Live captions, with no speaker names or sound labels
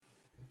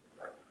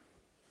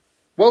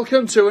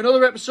Welcome to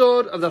another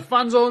episode of the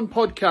Fanzone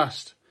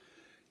Podcast,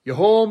 your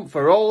home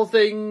for all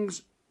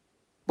things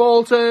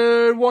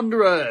Bolton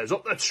Wanderers,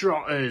 up the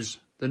Trotters,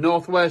 the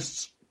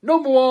Northwest's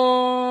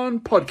 #1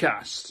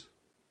 podcast.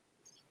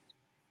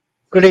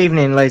 Good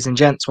evening, ladies and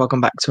gents. Welcome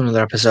back to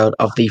another episode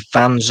of the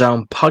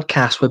Fanzone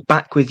Podcast. We're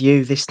back with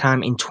you this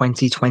time in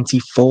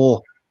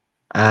 2024.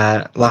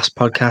 Last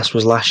podcast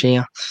was last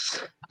year,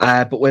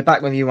 but we're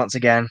back with you once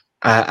again.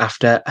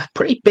 After a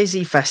pretty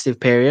busy festive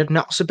period,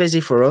 not so busy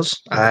for us.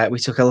 We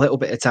took a little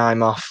bit of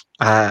time off,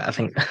 I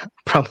think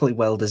probably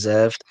well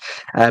deserved.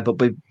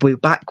 But we're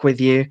back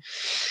with you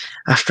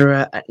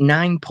after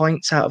 9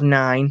 points out of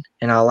 9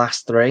 in our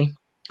last 3.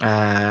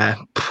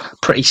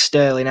 Pretty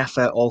sterling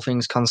effort, all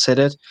things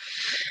considered.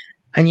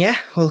 And yeah,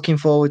 we're looking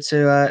forward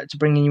to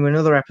bringing you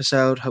another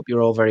episode. Hope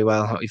you're all very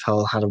well. Hope you've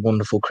all had a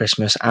wonderful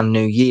Christmas and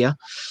New Year.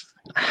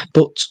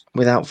 But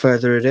without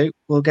further ado,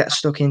 we'll get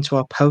stuck into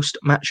our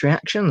post-match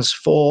reactions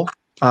for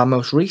our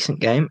most recent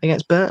game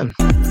against Burton.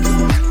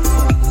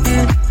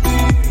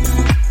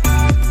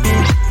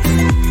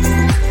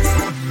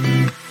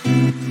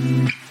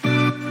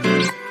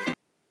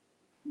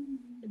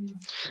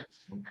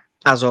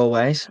 As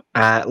always,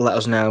 let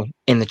us know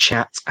in the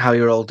chat how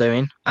you're all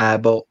doing.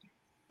 But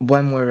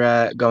when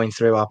we're going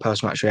through our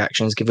post-match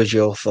reactions, give us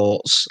your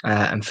thoughts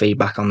and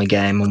feedback on the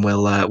game, and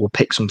we'll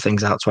pick some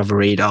things out to have a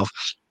read of.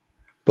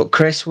 But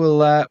Chris,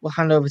 we'll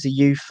hand over to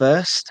you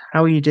first.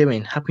 How are you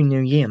doing? Happy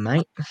New Year,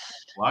 mate.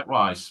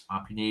 Likewise,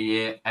 Happy New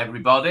Year,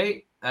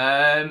 everybody.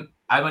 How am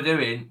I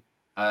doing?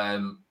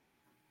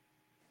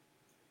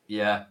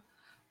 Yeah,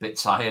 bit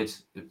tired,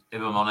 if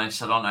I'm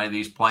honest. I don't know how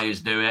these players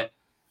do it.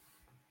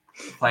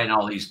 Playing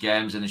all these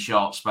games in a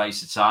short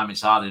space of time,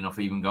 it's hard enough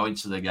even going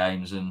to the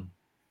games and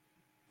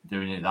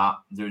doing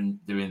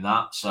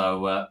that.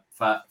 So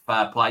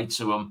fair play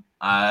to them.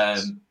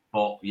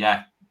 But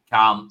yeah,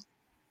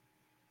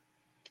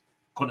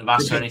 couldn't have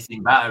asked for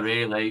anything better,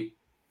 really.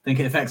 Think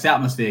it affects the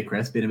atmosphere,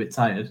 Chris, being a bit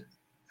tired?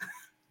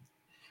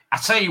 I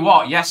tell you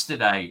what,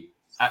 yesterday,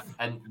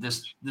 and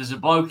there's a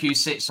bloke who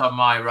sits on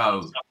my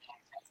row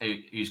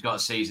who's got a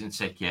season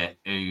ticket,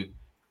 who's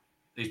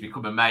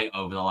become a mate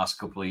over the last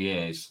couple of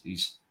years.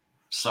 He's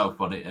so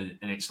funny, and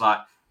it's like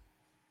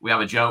we have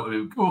a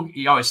joke.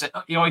 He always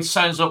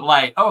turns up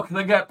late. Oh, can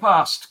I get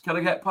past?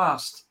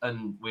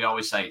 And we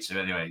always say it to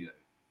him anyway.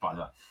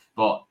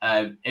 But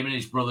him and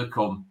his brother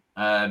come.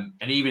 And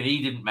even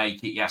he didn't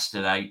make it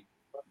yesterday.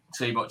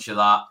 Too much of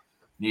that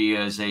New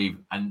Year's Eve,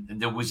 and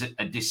there was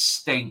a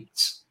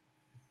distinct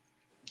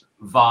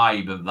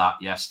vibe of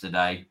that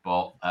yesterday.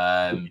 But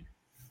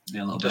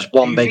just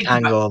one big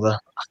hangover.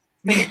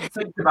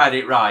 Think about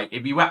it, right?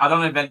 If you went, I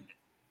don't know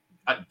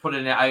if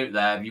putting it out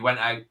there. If you went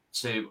out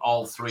to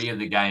all 3 of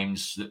the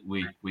games that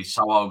we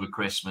saw over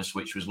Christmas,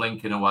 which was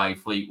Lincoln away,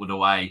 Fleetwood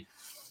away,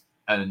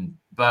 and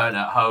Burn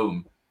at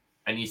home.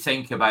 And you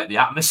think about the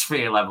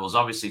atmosphere levels,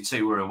 obviously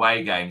 2 were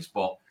away games,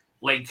 but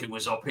Lincoln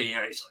was up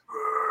here. It's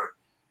like,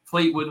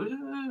 Fleetwood.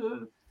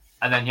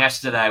 And then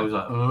yesterday was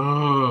like,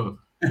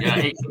 yeah,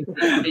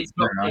 it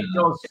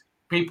does.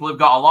 People have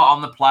got a lot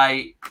on the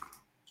plate.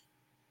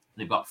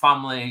 They've got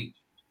family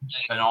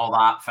and all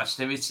that,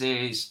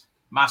 festivities,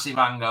 massive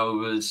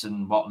hangovers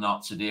and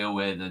whatnot to deal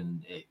with.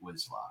 And it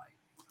was like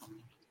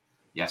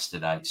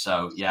yesterday.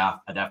 So, yeah,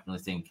 I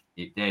definitely think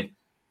it did.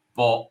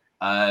 But,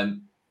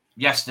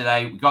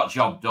 yesterday, we got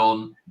job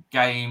done.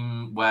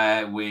 Game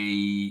where can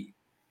we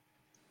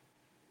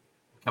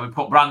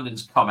put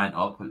Brandon's comment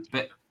up? A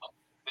bit.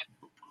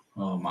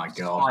 Oh my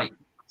God! Like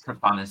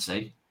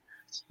profanity.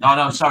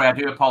 No, sorry, I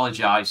do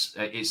apologise.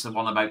 It's the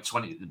one about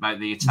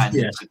the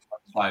attendance of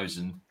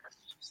 20,000.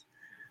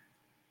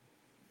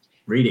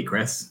 Read it,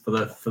 Chris, for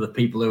the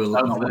people who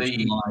are not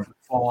watching live.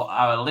 For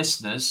our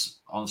listeners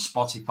on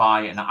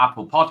Spotify and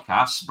Apple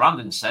Podcasts,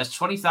 Brandon says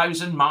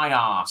 20,000 my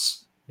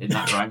arse. In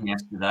that ground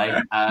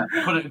yesterday.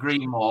 Couldn't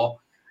agree more.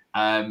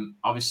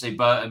 Obviously,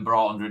 Burton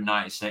brought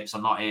 196.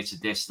 I'm not here to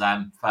diss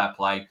them. Fair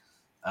play.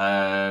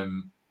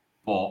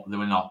 But there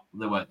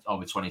were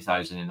over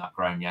 20,000 in that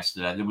ground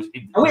yesterday.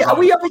 Are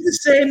we having the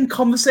same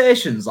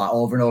conversations like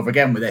over and over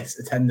again with this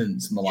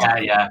attendance?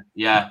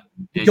 Yeah.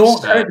 You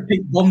don't count the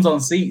big ones on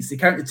seats. They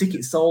count the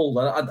tickets sold.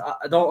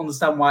 I don't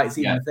understand why it's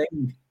even a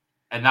thing.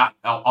 And that,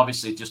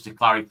 obviously, just to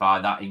clarify,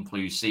 that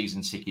includes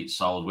season tickets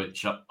sold,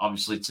 which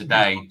obviously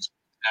today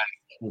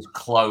was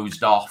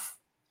closed off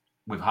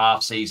with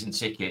half-season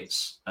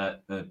tickets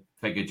at the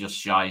figure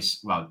just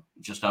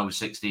over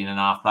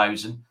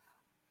 16,500.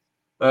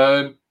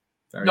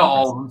 Not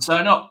all of them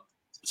turn up.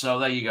 So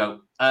there you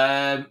go.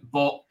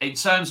 But in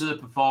terms of the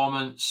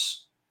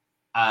performance,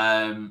 it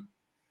was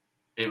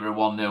a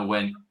 1-0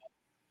 win.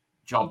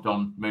 Job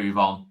done, move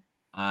on.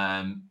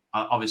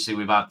 Obviously,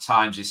 we've had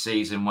times this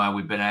season where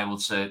we've been able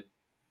to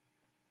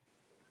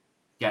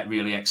get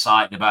really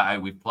excited about how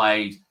we've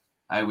played,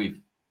 how we've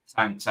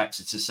tanked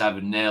Exeter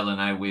 7-0, and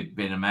how we've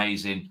been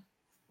amazing.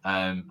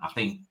 I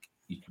think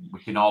we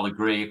can all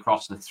agree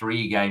across the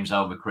 3 games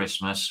over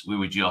Christmas, we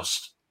were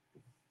just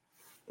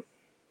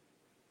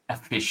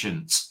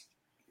efficient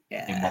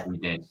in what we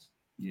did.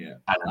 Yeah.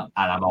 And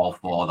I'm all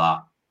for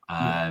that.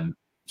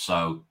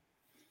 So,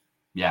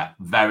 yeah,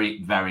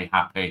 very, very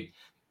happy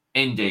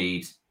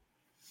indeed.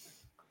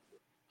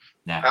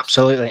 Next.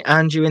 Absolutely.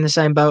 And you in the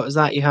same boat as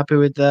that? You happy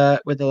with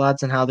the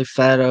lads and how they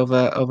fared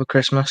over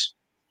Christmas?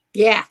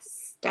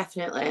 Yes,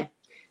 definitely.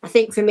 I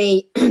think for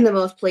me, the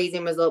most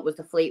pleasing result was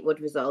the Fleetwood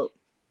result.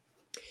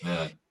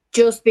 Yeah.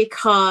 Just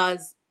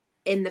because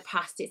in the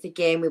past it's a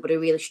game we would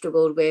have really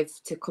struggled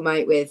with to come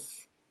out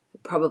with,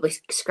 probably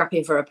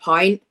scrapping for a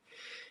point.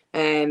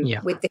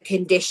 With the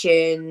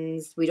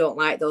conditions, we don't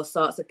like those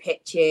sorts of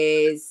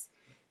pitches.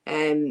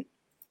 I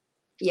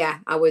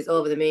was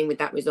over the moon with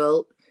that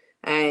result.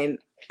 And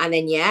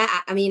then,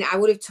 I mean, I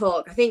would have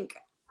talked, I think,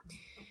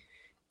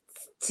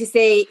 to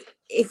say,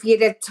 if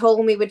you'd have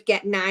told me we'd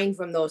get 9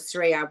 from those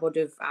 3, I would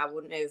have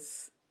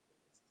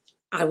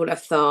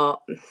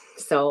thought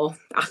so.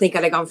 I think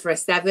I'd have gone for a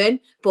 7,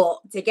 but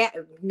to get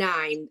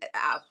 9,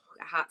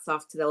 hats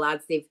off to the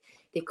lads. They've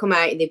come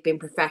out and they've been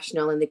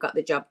professional and they've got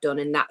the job done,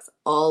 and that's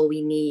all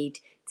we need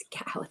to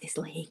get out of this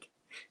league.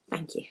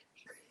 Thank you.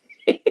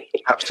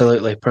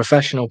 Absolutely.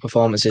 Professional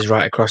performances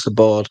right across the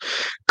board.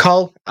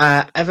 Cole,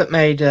 Everett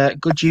made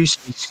good use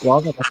of the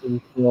squad. I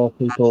think for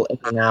people in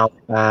and out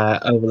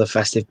over the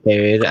festive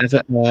period.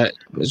 Everett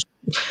was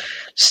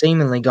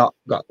seemingly got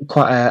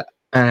quite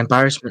an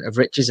embarrassment of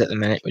riches at the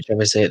minute, which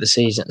obviously at the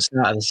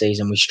start of the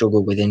season we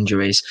struggled with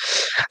injuries.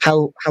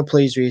 How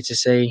pleased were you to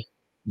see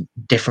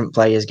different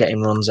players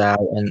getting runs out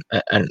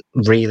and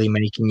really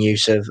making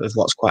use of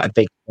what's quite a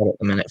big squad at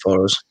the minute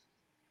for us?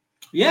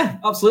 Yeah,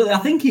 absolutely. I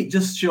think it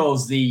just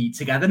shows the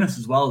togetherness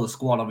as well, the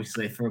squad,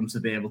 obviously, for them to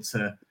be able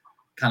to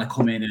kind of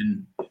come in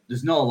and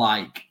there's no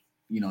like,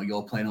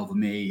 you're playing over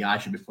me, I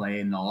should be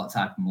playing, all that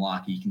type of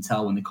malarkey. You can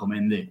tell when they come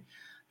in,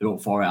 they're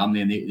up for it, and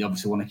they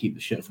obviously want to keep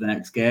the shit for the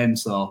next game.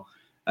 So,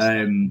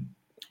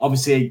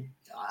 obviously,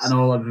 I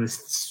know everyone's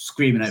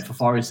screaming out for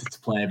Forrest to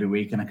play every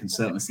week, and I can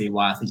certainly see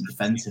why. I think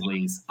defensively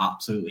he's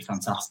absolutely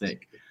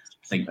fantastic.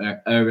 I think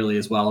early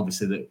as well,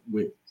 obviously, that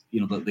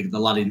the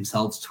lad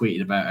himself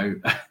tweeted about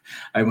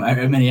how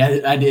many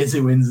ideas he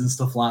wins and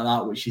stuff like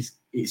that, which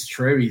it's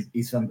true.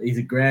 He's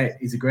a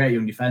great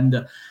young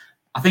defender.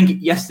 I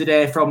think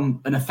yesterday, from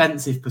an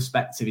offensive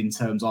perspective, in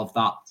terms of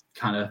that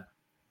kind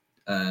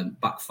of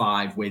back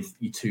 5 with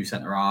your 2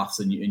 centre halves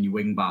and your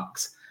wing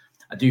backs,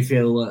 I do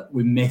feel that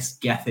we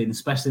missed Gethin,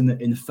 especially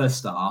in the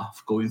first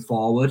half going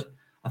forward.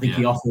 I think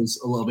he offers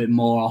a little bit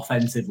more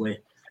offensively.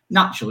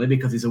 Naturally,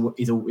 because he's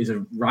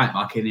a right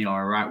back in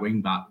or a right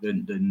wing back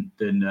than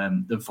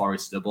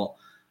Forrester, but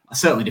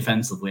certainly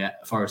defensively,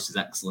 Forrester's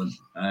excellent.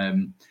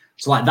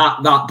 So like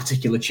that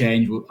particular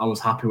change, I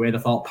was happy with. I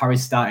thought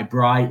Paris started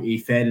bright, he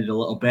faded a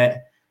little bit.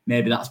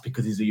 Maybe that's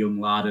because he's a young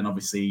lad, and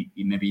obviously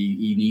he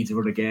needs a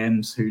run of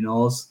games. Who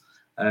knows?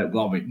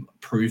 Well, we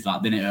proved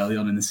that, didn't it, early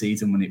on in the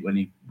season when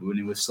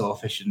he was so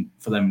efficient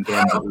for them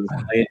games that we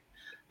were playing.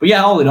 But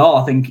yeah, all in all,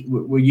 I think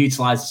we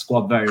utilised the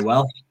squad very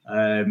well.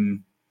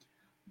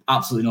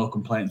 Absolutely no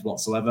complaints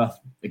whatsoever.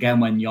 Again,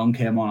 when Jon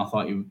came on, I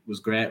thought he was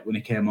great when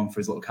he came on for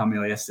his little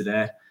cameo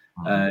yesterday.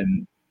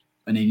 And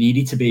he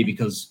needed to be,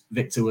 because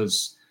Victor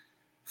was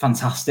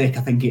fantastic.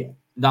 I think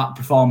that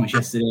performance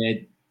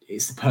yesterday,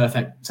 it's the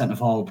perfect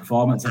centre-forward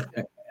performance,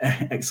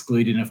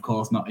 excluding, of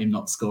course,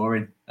 not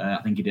scoring. I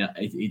think he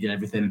did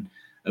everything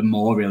and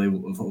more, really,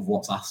 of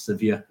what's asked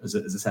of you as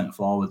a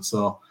centre-forward.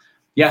 So,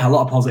 yeah, a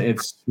lot of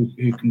positives.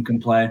 Who can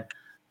complain?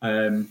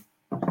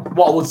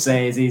 What I would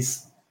say is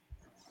he's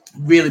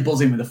really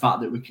buzzing with the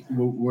fact that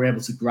we're able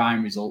to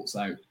grind results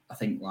out. I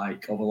think,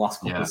 like, over the last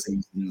couple of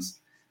seasons,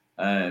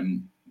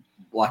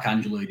 like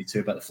Angela alluded to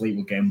about the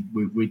Fleetwood game,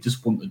 we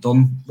just wouldn't have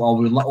done. Well,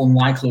 we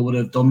unlikely would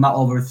have done that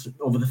over a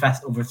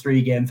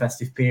 3-game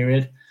festive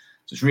period.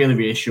 So it's really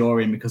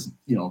reassuring, because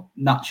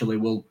naturally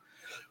we'll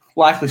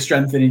likely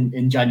strengthen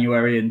in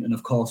January, and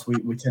of course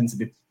we tend to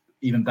be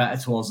even better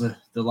towards the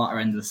latter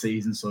end of the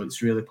season. So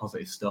it's really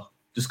positive stuff.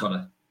 Just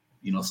gotta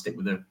stick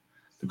with the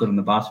good and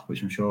the bad,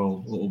 which I'm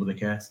sure will be the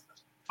case.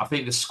 I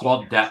think the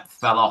squad depth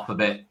fell off a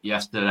bit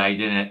yesterday,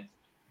 didn't it?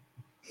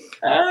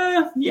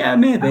 Yeah,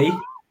 maybe.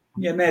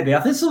 Yeah, maybe. I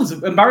think it's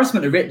an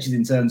embarrassment of riches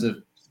in terms of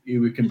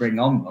who we can bring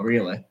on,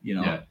 really.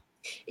 Yeah.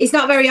 It's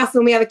not very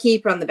often we have a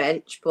keeper on the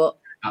bench, but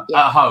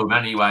at home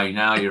anyway.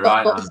 Now you're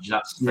right.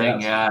 That's the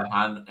thing,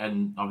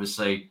 and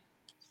obviously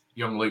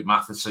young Luke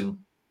Matheson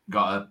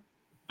got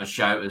a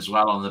shout as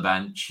well on the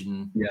bench,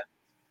 and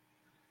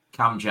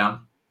Cam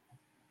Jam.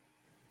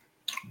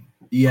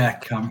 Yeah,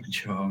 Cam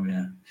Jam.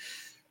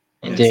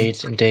 Yeah.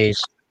 Indeed.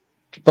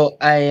 But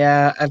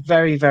a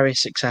very, very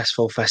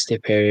successful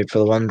festive period for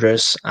the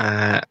Wanderers,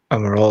 and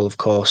we're all, of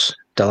course,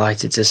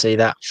 delighted to see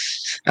that.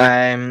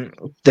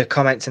 The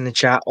comments in the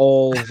chat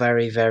all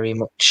very, very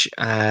much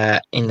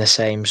in the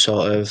same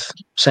sort of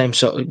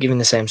giving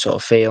the same sort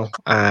of feel.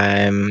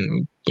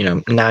 9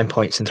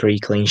 points and 3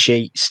 clean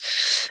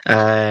sheets.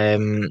 I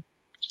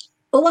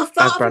thought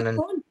as of Brandon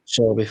a pun.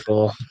 saw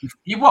before.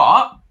 You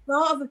what?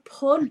 Thought of a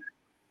pun.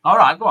 All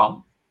right, go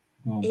on.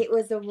 It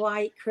was a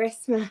white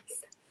Christmas.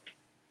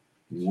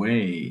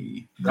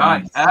 Way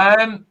right.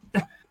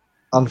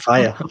 On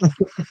fire.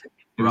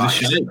 It was a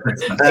shit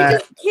Christmas. It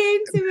just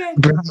came to me.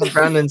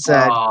 Brandon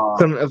said,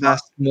 couldn't have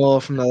asked more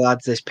from the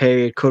lads this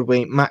period, could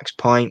we? Max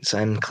points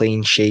and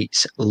clean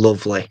sheets,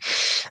 lovely.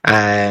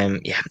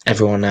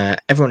 Everyone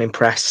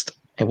impressed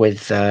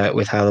with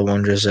how the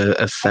Wanderers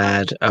have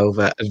fared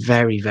over a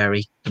very,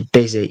 very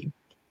busy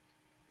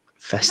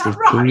festive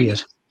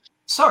period.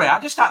 Sorry,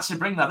 I just had to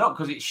bring that up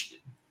because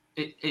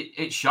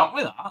it shocked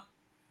me that.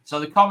 So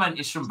the comment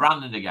is from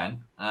Brandon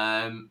again.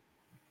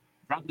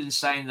 Brandon's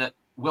saying that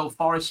Will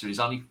Forrester is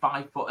only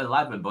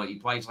 5'11", but he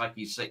plays like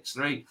he's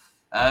 6'3".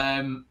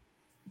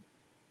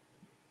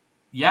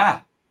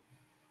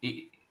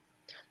 He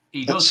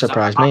does.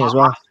 Surprised me as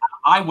well.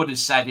 I would have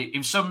said it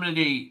if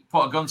somebody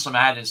put a gun to my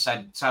head and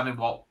said, "Tell me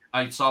what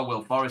I saw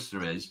Will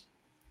Forrester is."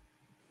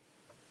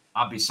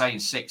 I'd be saying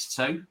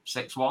 6'2",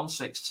 6'1",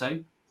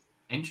 6'2".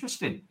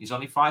 Interesting. He's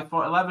only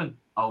 5'11".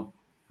 Oh,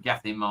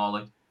 get him,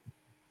 Morley.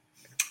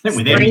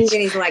 Springs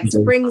in his legs.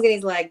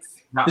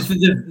 No.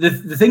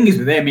 The thing is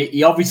with him,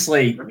 he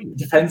obviously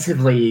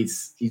defensively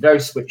he's very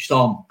switched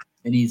on,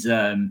 and he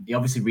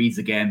obviously reads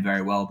the game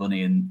very well, doesn't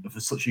he? And for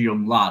such a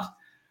young lad,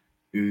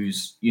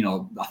 who's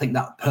I think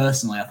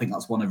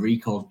that's one of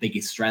Rico's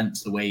biggest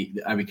strengths, the way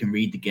how he can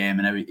read the game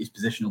and how his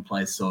positional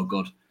play is so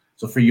good.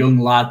 So for a young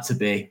lad to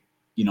be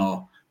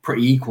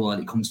pretty equal when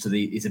it comes to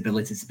his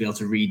ability to be able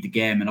to read the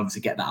game and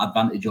obviously get that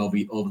advantage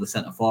over the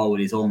centre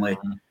forward is only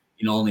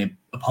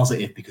a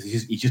positive, because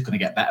he's just going to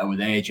get better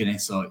with age, isn't he?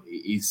 So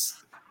he's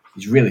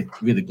really,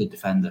 really good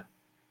defender.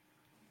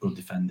 Good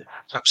defender.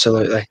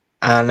 Absolutely.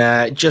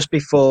 And just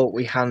before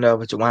we hand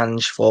over to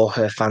Ange for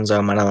her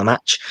Fanzone Man of the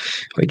Match,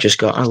 we just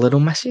got a little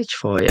message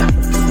for you.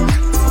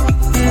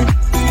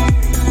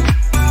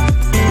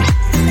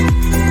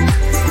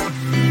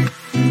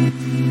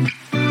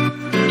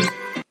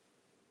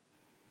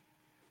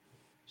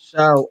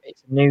 So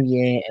it's a new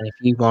year, and if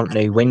you want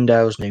new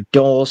windows, new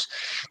doors,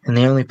 then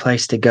the only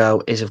place to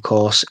go is, of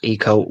course,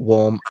 Eco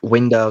Warm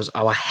Windows,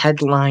 our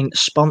headline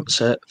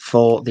sponsor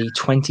for the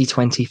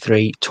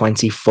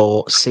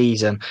 2023-24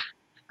 season.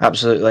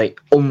 Absolutely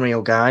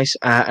unreal, guys.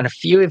 And a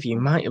few of you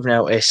might have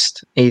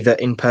noticed, either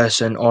in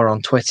person or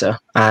on Twitter,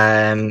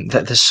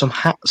 that there's some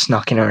hats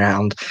knocking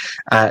around.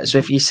 So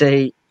if you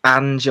see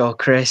Ange or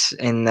Chris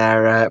in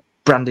their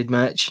branded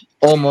merch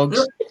or mugs,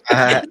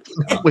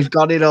 we've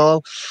got it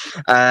all.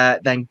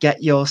 Then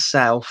get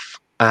yourself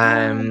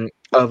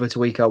over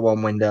to Eco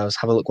One Windows,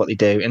 have a look what they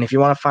do. And if you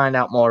want to find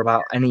out more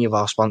about any of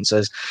our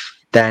sponsors,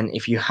 then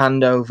if you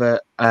head over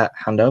to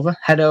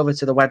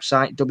the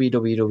website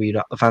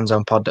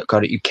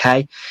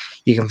www.thefanzonepod.co.uk,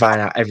 you can find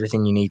out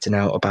everything you need to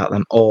know about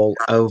them all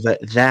over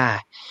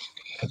there.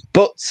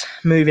 But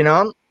moving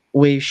on,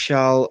 we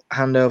shall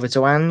hand over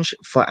to Ange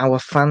for our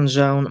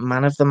Fanzone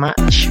Man of the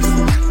Match.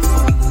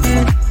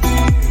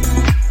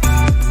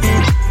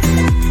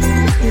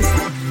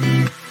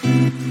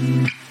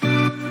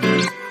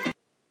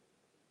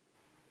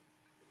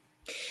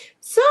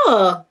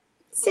 So,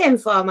 same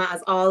format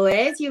as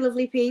always, you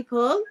lovely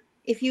people.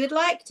 If you would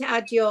like to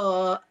add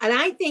and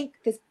I think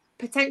there's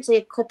potentially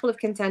a couple of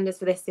contenders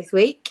for this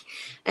week,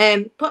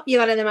 pop your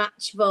Man of the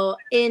Match vote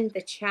in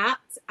the chat,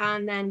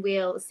 and then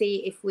we'll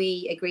see if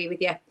we agree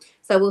with you.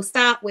 So we'll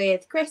start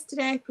with Chris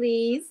today,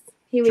 please.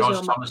 Who is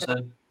your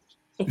Thomason?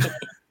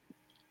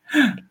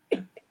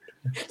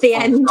 The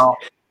end.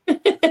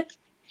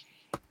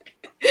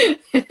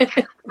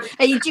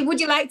 Would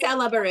you like to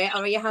elaborate, or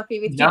are you happy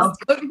with just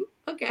going?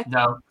 Okay.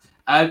 No.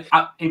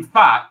 In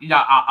fact,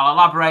 I'll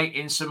elaborate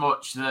in so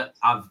much that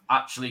I've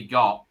actually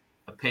got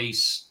a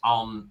piece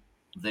on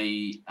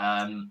the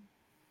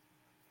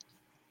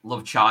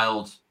love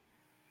child.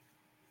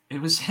 Who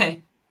was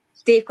it?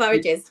 Steve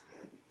Claridge's.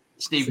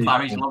 Steve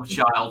Claridge's love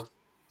child.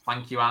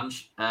 Thank you,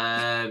 Ange.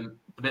 A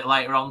bit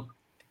later on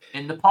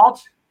in the pod,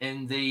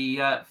 in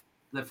the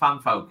fan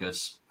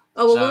focus.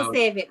 Oh, well, we'll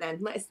save it then.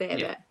 Let's save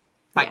it.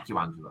 Thank you,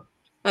 Angela.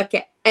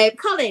 Okay.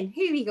 Colin,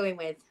 who are you going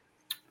with?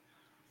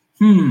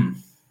 A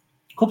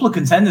couple of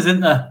contenders,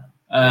 isn't there?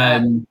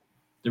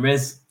 There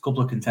is a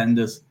couple of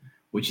contenders,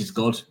 which is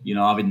good.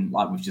 Having,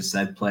 like we've just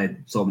said, played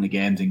so many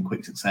games in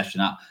quick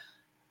succession, I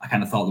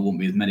kind of thought there wouldn't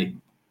be as many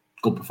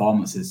good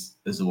performances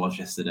as there was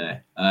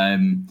yesterday.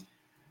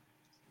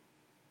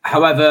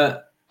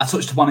 However, I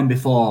touched upon him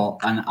before,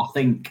 and I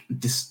think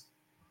it's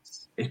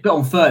a bit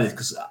unfair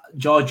because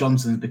George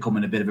Johnson's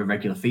becoming a bit of a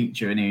regular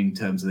feature in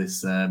terms of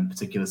this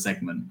particular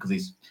segment,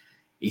 because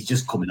he's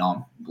just coming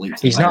on.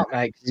 He's not,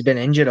 mate. He's been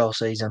injured all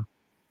season.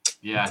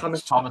 Yeah,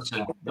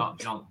 Thomason, not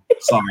John.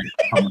 Sorry,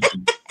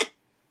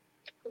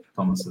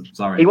 Thomason.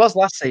 Sorry. He was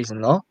last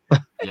season, though.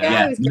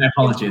 Yeah, my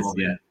apologies.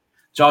 Yeah,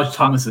 George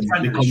Thomason.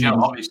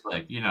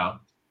 Obviously, Yeah,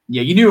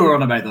 you knew we were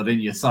on about that,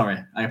 didn't you? Sorry,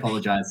 I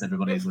apologise to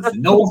everybody who's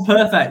listening. No one's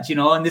perfect,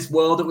 in this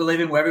world that we live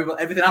in, where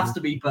everything has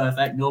to be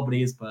perfect.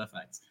 Nobody is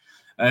perfect.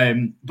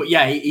 But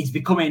yeah, he's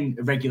becoming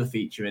a regular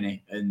feature in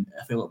it, and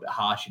I feel a little bit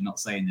harsh in not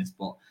saying this,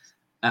 but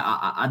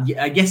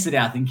yesterday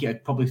I think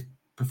I'd probably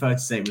prefer to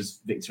say it was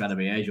Victor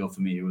Adebayo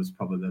for me. It was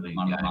probably the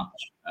man of the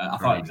match. I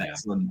thought it was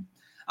excellent.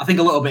 I think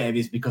a little bit of it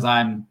is because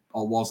I'm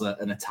or was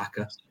an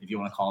attacker, if you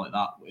want to call it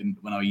that,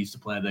 when I used to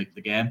play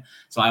the game.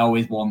 So I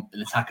always want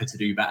an attacker to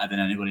do better than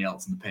anybody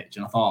else on the pitch.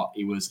 And I thought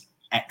he was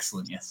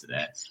excellent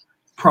yesterday.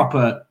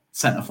 Proper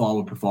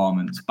centre-forward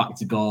performance. Back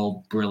to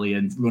goal,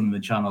 brilliant. Running the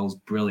channels,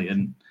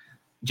 brilliant.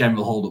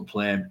 General hold-up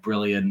play,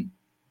 brilliant.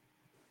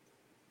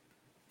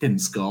 Didn't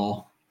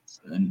score.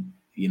 And,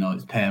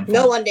 it's painful.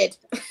 No one did.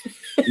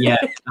 Yeah,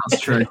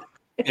 that's true.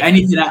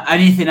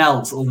 Anything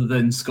else other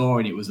than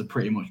scoring, it was a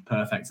pretty much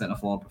perfect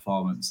centre-forward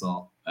performance.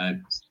 So,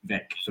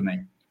 Vic for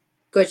me.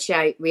 Good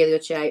shout, really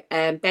good shout.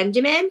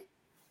 Benjamin?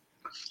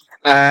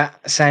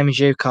 Same as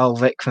you, Carl.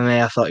 Vic for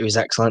me. I thought he was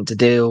excellent to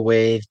deal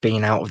with,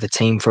 being out of the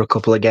team for a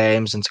couple of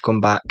games and to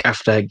come back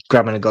after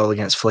grabbing a goal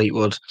against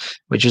Fleetwood,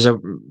 which was a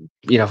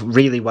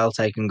really well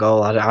taken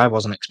goal. I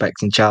wasn't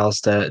expecting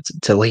Charles to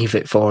leave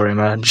it for him.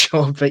 I'm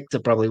sure Victor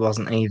probably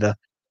wasn't either.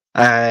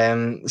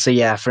 So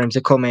yeah, for him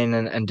to come in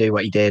and do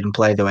what he did and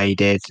play the way he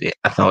did,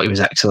 I thought he was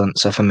excellent.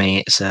 So for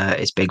me,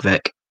 it's Big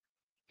Vic.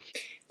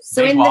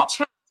 So in the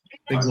chat,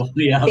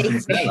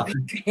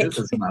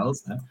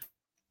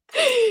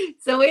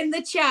 so in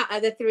the chat are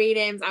the three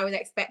names I was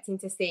expecting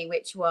to see,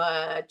 which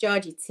were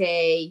Georgie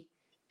T,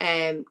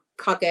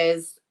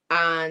 Coggers,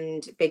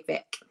 and Big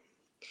Vic.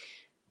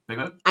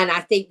 And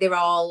I think they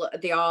all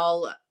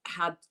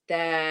had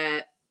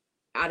a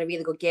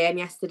really good game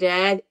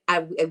yesterday.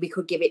 We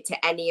could give it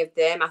to any of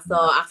them. I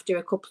thought after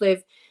a couple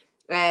of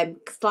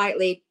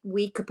slightly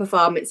weaker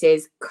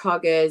performances,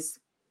 Coggers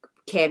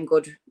came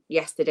good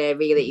yesterday.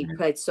 Really, he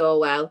played so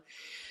well.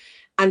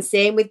 And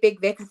same with Big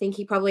Vic. I think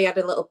he probably had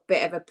a little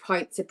bit of a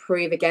point to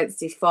prove against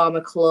his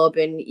former club,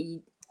 and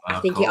I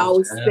think it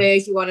always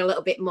spurs you on a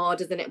little bit more,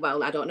 doesn't it?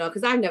 Well, I don't know,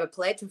 because I've never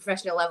played to a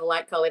professional level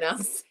like Colin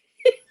has.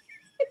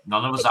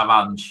 None of us have,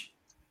 Ange.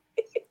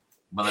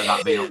 Whether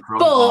that be up front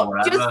but or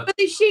whatever. Just for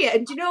the shit,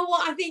 and do you know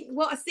what? I think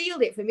what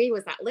sealed it for me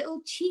was that little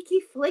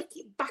cheeky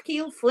back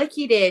heel flick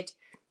he did.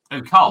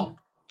 Who, Cole?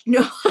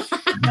 No.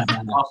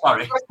 Oh,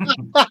 sorry.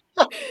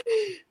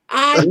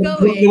 I'm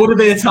going. There would have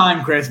been a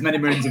time, Chris, many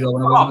moons ago.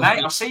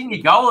 Mate, I've seen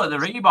your goal at the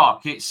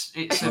Reebok. It's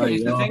a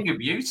thing of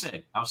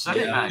beauty. I've said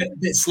it, mate. A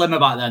bit slimmer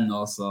back then,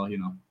 though, so,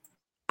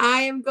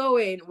 I am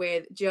going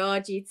with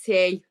Georgie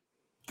T.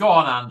 Go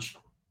on, Ange.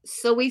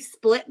 So we've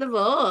split the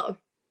vote.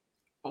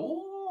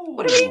 Oh.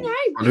 What do we know?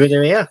 What do we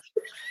do here?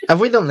 Have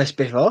we done this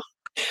before?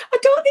 I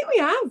don't think we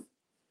have.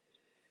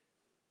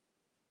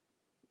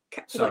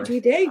 Sorry. What do we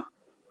do?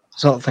 I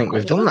don't think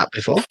we've done that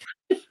before.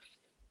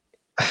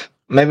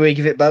 Maybe we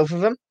give it both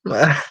of them.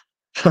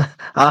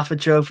 Half a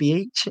trophy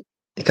each.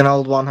 You can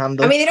hold one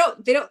handle. I mean,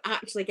 they don't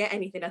actually get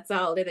anything at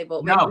all, do they?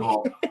 But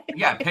no, but you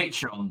get a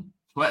picture on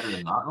Twitter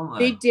and that, don't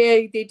they?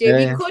 They do.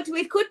 Yeah.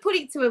 We could put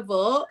it to a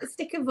vote.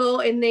 Stick a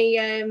vote in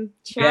the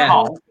chat.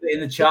 Yeah, put it in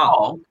the chat.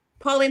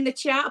 Poll in the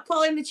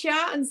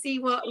chat and see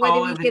whether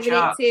we're giving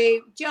it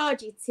to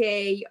Georgie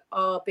T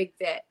or Big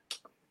Vic.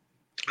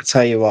 I'll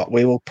tell you what,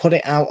 we will put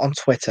it out on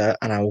Twitter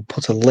and I will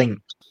put a link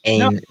in.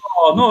 No,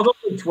 don't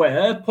put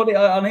Twitter. Put it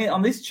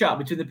on this chat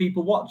between the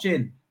people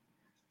watching.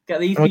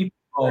 Get these people.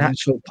 An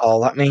actual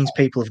poll. That means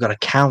people have got to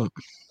count.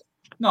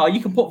 No,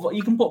 you can put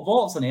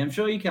votes on it. I'm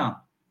sure you can.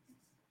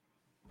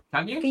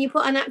 Can you? Can you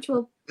put an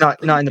actual?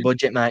 Not in the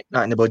budget, mate.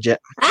 Not in the budget.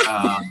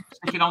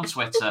 Stick it on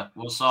Twitter.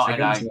 We'll sort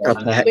it out.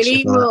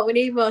 We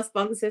need more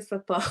sponsors for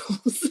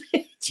polls.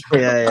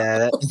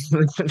 Yeah.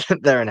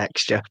 They're an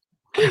extra.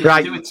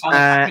 Right.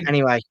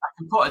 Anyway, I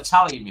can put a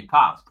tally in my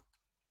pad,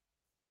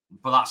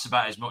 but that's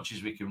about as much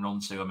as we can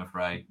run to, I'm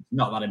afraid.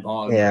 Not that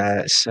important.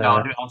 Yeah. No,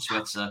 I'll do it on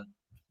Twitter.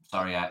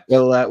 Sorry, Ed.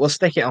 We'll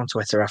stick it on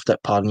Twitter after the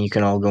pod, and you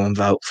can all go and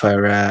vote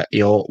for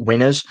your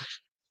winners.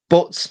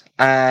 But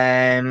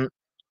Cole,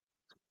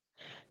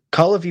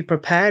 have you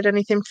prepared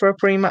anything for a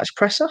pre-match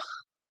presser?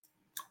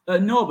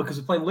 No, because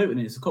we're playing Luton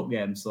and it's a cup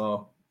game,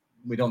 so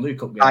we don't do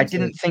cup games. I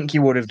didn't think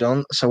you would have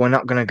done, so we're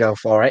not going to go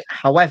for it.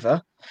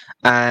 However,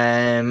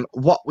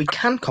 what we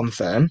can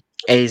confirm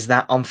is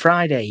that on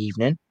Friday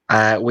evening,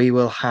 we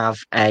will have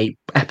a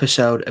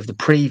episode of the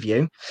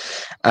preview.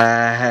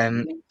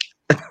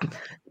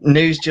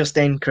 News just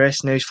in,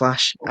 Chris. News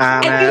flash.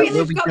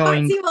 We'll be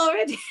joined. Back to you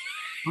already.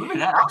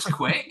 That was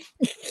quick.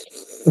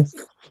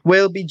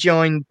 We'll be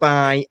joined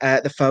by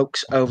the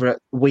folks over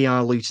at We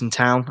Are Luton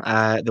Town,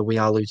 the We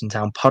Are Luton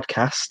Town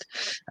podcast,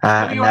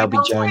 and they'll be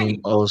joining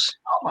us.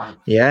 Oh,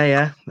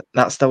 yeah,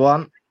 that's the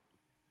one.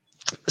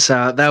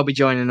 So they'll be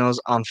joining us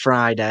on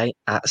Friday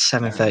at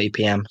 7:30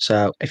 p.m.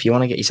 So if you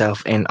want to get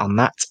yourself in on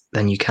that,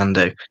 then you can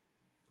do.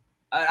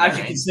 As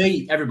you can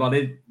see,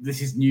 everybody,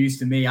 this is news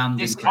to me.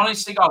 And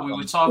honestly, God, we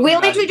were talking. We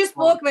literally just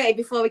spoke about it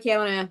before we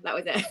came on air. That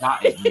was it.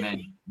 That is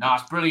me. No,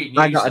 it's brilliant news.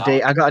 I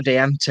got a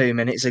DM 2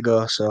 minutes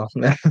ago, so.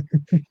 And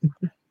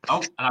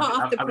I've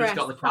just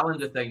got the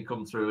calendar thing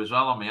come through as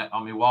well on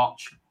my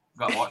watch. I've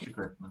got to watch for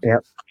Christmas.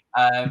 Yep.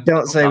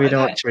 Don't say we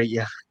don't treat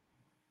you.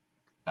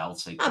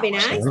 Belty. That'd be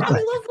nice. That'd be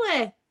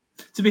lovely.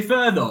 To be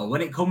fair, though,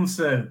 when it comes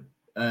to,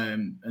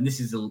 and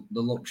this is the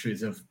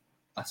luxuries of,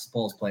 I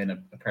suppose, playing a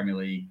Premier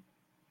League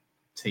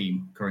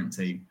current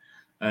team,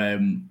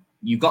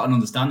 you've got an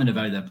understanding of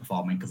how they're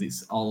performing because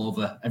it's all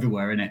over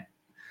everywhere, isn't it?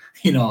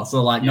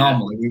 So like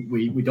normally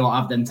we don't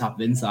have them type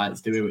of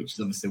insights, do we? Which is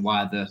obviously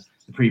why the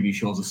preview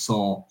shows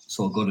are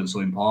so good and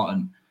so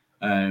important.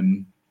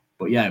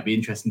 But yeah, it'd be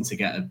interesting to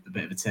get a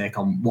bit of a take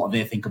on what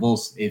they think of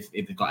us, if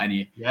they've got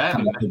any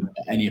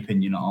any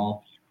opinion at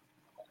all.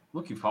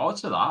 Looking forward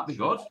to that. Be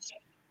good.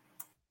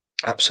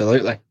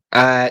 Absolutely.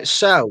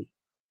 So,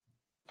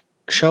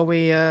 shall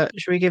we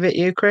give it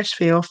you, Chris,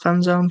 for your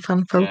Fanzone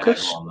fan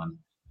focus? Yeah,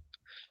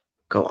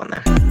 go on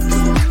then.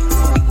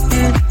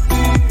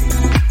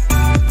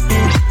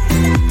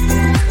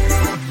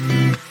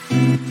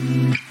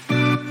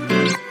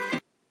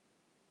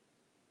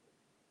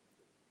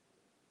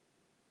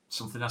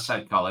 Something I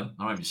said, Colin.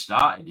 I haven't even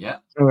started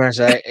yet. I was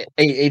gonna say,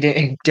 he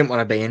didn't want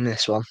to be in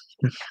this one.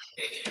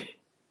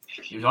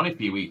 He was on a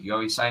few weeks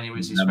ago. He's saying it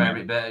was his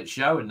favourite bit of the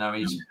show, and now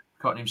he's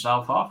cutting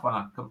himself off.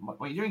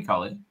 What are you doing,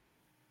 Colin?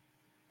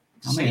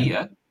 See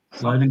ya.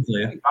 Loud and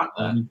clear.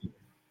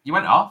 You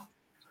went off?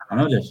 I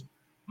know this.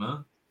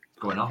 No, it's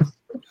going off.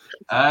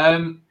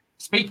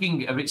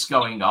 Speaking of it's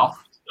going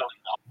off,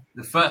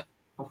 the first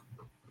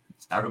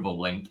terrible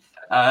link.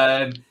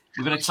 We're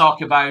going to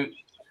talk about.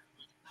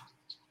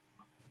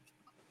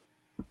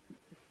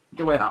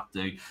 Do we have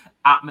to?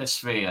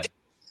 Atmosphere.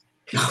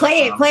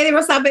 Play it. Play the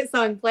Russ Abbott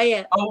song. Play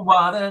it. Oh,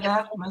 what an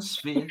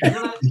atmosphere.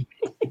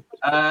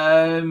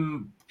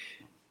 I'm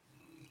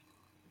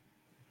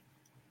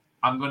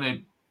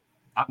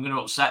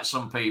gonna upset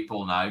some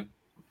people now.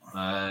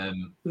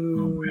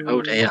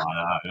 Oh dear.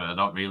 I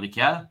don't really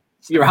care.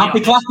 You're a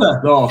happy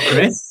clapper, though,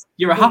 Chris.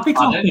 You're a happy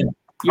clapper.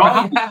 You're a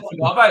happy clapper. I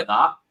forgot about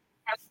that.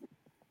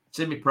 It's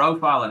in my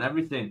profile and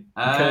everything.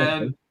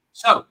 Okay.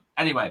 So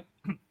anyway,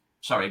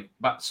 sorry,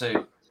 back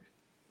to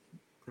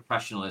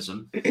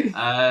professionalism.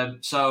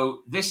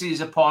 So this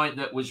is a point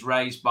that was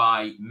raised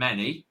by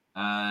many.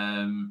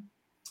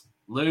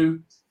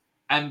 Lou,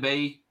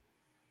 MB,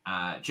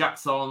 Jack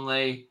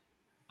Thornley.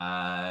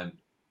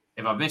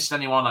 If I missed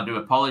anyone, I do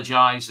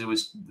apologise. There were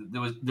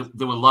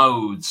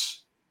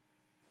loads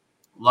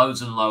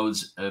and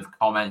loads of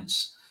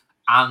comments,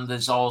 and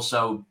there's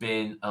also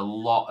been a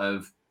lot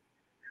of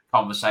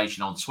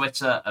conversation on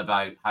Twitter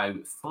about how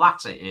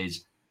flat it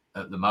is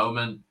at the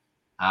moment.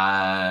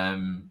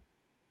 And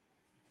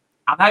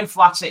how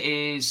flat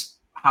it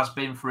has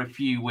been for a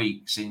few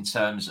weeks in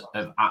terms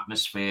of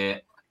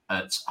atmosphere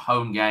at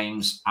home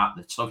games at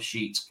the Tough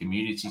Sheets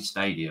Community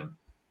Stadium,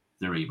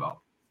 the Reebok.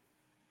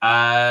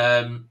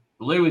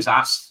 Lou has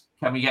asked,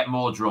 can we get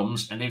more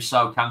drums? And if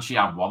so, can she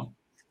have one?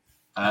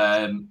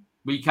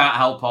 We can't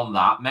help on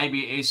that. Maybe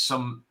it's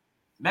a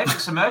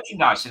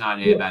merchandising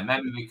idea, Ben.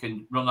 Maybe we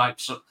can run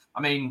out some. I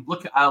mean,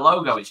 look at our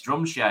logo, it's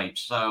drum shaped.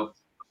 So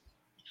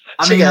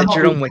I mean, get a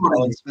drum with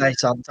Colin's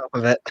face on top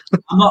of it.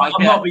 I'm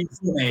not being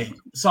funny.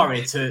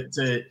 Sorry to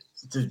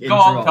go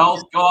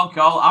on,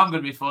 Cole. I'm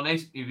going to be funny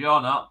if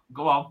you're not.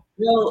 Go on.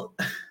 Well,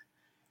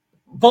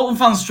 Bolton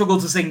fans struggle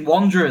to sing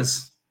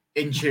Wanderers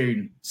in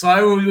tune. So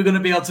how are we going to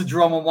be able to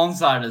drum on one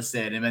side of the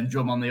stadium and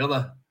drum on the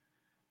other?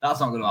 That's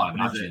not going to happen.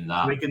 Imagine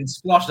that. We can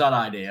squash that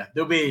idea.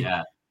 There'll be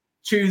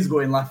tunes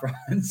going left, right,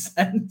 and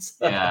centre.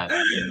 Yeah.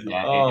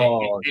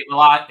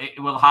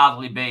 It will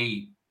hardly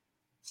be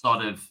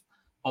sort of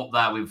up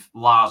there with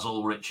Lars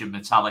Ulrich and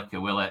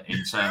Metallica, will it?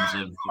 In terms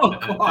of,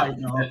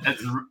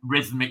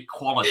 rhythmic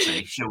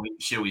quality, shall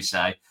we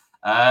say?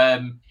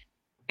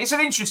 It's an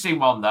interesting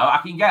one, though. I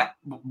can get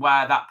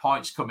where that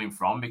point's coming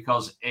from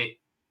because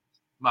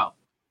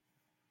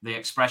the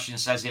expression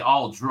says it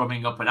all,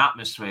 drumming up an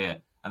atmosphere,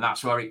 and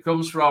that's where it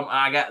comes from. And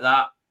I get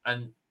that,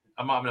 and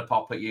I'm not going to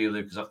pop at you,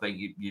 Luke, because I think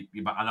you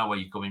I know where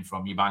you're coming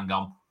from. You bang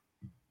on.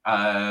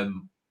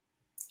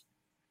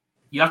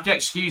 You have to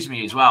excuse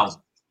me as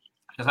well,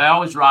 because I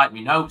always write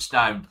my notes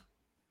down,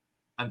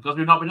 and because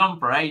we've not been on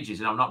for ages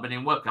and I've not been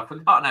in work, I've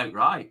forgotten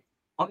outright.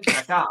 Honestly,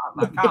 I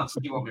can't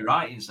see what my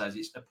writing says.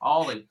 It's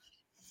appalling.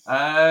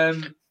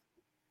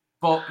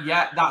 But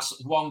yeah, that's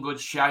one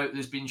good shout.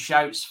 There's been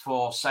shouts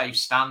for safe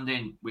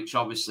standing, which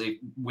obviously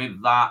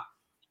with that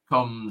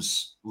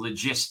comes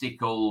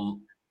logistical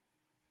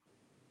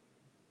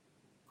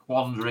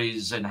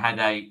quandaries and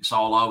headaches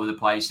all over the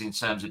place in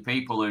terms of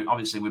people who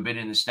obviously we've been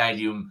in the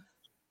stadium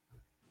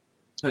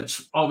for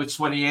over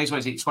 20 years. What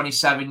is it?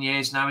 27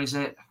 years now, is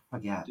it? I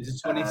forget. Is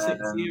it 26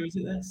 years?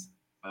 Is it this?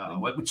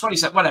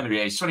 27, whatever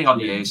it is, 20 odd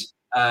years.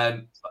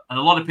 And a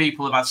lot of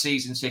people have had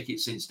season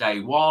tickets since day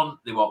one.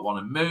 They won't want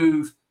to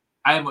move.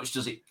 How much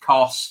does it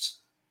cost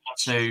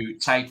to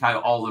take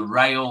out all the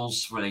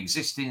rails for the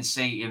existing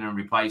seating and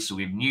replace it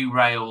with new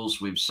rails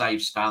with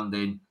safe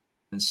standing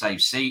and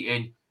safe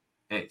seating?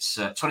 It's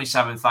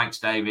 27. Thanks,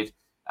 David.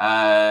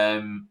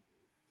 Yeah,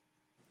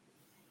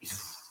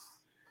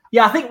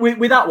 I think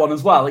with that one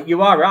as well,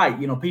 you are right.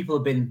 You know, people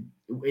have been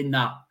in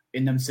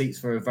them seats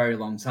for a very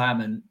long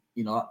time, and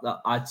you know,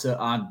 I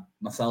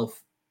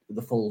myself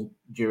the full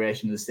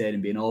duration of the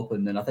stadium being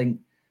open, and I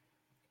think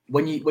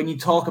when you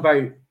talk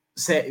about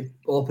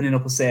opening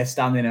up a safe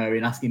standing area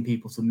and asking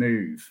people to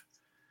move,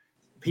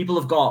 people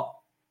have got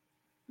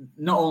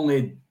not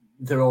only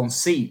their own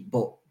seat,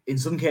 but in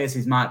some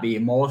cases might be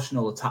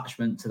emotional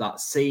attachment to that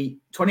seat.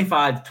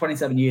 25,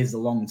 27 years is a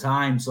long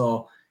time.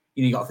 So,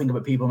 you got to think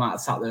about people might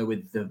have sat there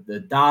with the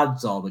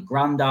dads or the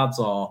granddads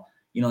or,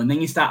 and then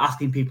you start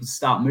asking people to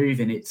start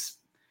moving. It's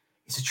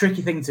a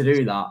tricky thing to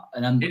do that.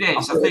 And it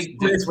is. I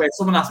think this way, if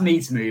someone asked me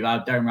to move,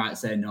 I'd downright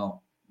say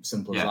no.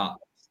 Simple as that.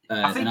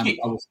 I think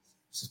I would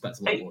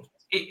suspect a lot would.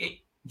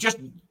 Just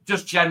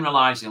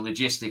generalizing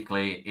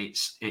logistically,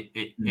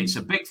 it's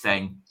a big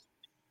thing.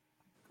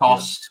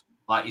 Cost,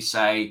 like you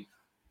say,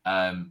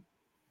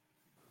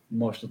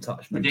 emotional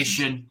attachment,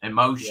 tradition,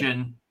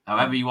 emotion,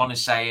 however you want to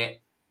say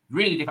it.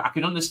 Really different. I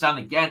can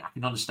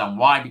understand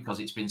why, because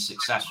it's been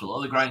successful.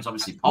 Other grounds,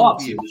 obviously,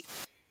 Pompey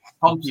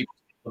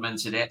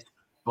implemented it,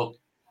 but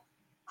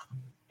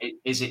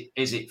is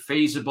it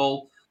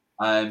feasible?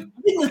 I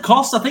think the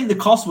cost would the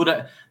cost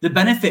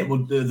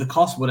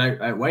would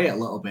outweigh it a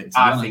little bit.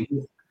 I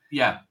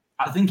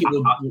think it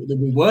would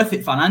be worth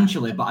it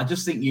financially, but I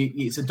just think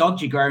it's a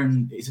dodgy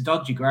ground. It's a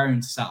dodgy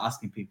ground to start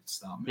asking people to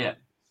start. Yeah,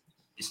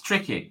 it's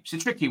tricky. It's a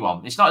tricky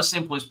one. It's not as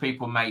simple as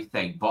people may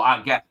think, but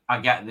I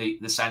get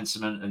the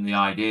sentiment and the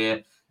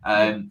idea.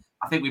 I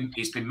think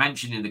it's been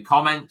mentioned in the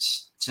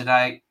comments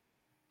today.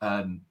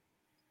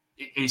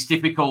 It's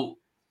difficult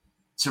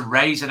to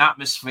raise an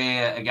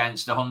atmosphere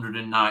against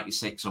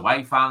 196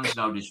 away fans.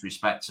 No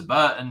disrespect to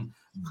Burton,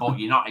 but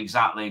you're not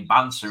exactly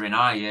bantering,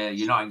 are you?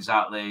 You're not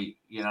exactly,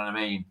 you know what I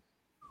mean?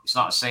 It's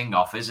not a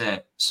sing-off, is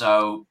it?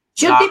 So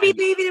should they be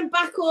moving them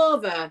back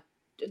over?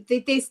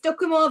 They stuck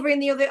them over in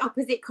the other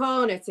opposite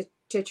corner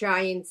to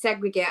try and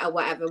segregate or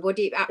whatever. Would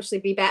it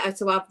actually be better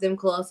to have them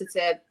closer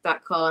to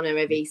that corner,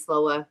 maybe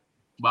slower?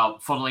 Well,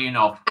 funnily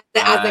enough,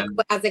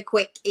 as a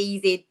quick,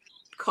 easy.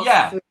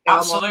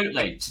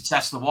 Absolutely, to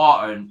test the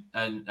water,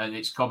 and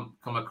it's come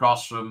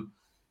across from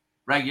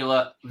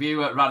regular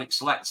viewer Radic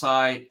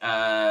Selecti.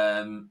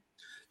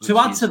 To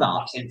add to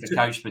that, for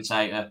Coach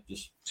Potato,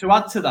 to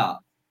add to that,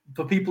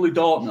 for people who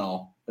don't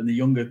know, and the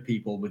younger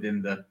people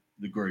within the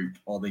group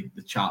or the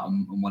chat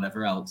and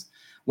whatever else,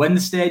 when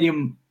the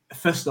stadium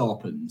first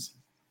opens,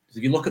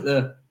 if you look at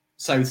the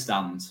south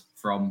stands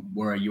from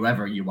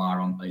wherever you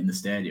are in the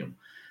stadium,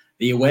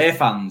 the away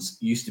fans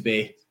used to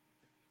be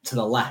to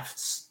the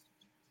lefts.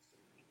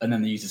 And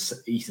then they used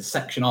to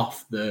section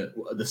off the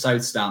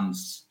south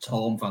stands to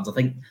home fans. I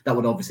think that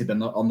would obviously be on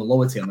the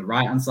lower tier, on the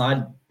right-hand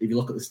side, if you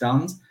look at the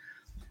stands.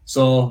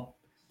 So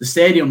the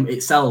stadium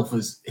itself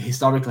has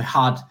historically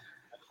had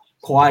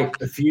quite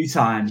a few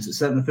times,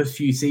 certainly the first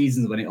few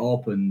seasons when it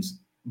opened,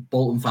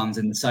 Bolton fans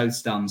in the south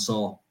stand,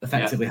 so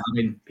effectively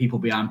having people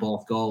behind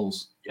both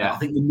goals. Yeah, I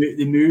think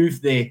they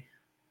moved the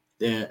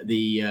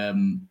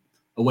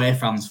away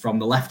fans from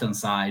the left-hand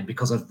side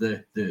because of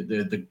the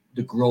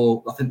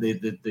grow. I think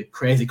the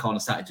crazy corner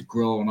started to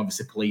grow, and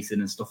obviously policing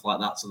and stuff like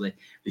that. So they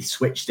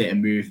switched it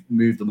and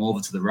moved them over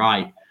to the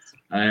right.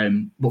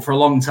 But for a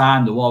long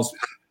time there was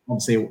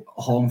obviously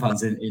home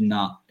fans in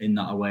that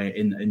away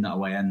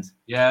end.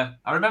 Yeah,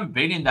 I remember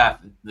being in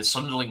the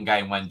Sunderland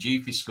game when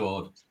Dupey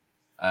scored.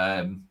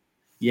 Been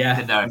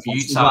there a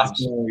few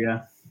times.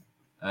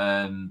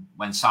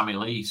 When Sammy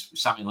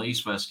Lee's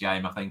first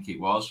game, I think it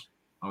was.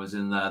 I was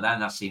in there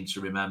then. I seem to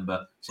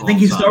remember. I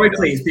think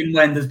historically it's been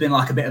when there's been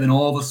like a bit of an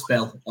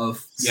overspill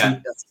of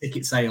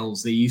ticket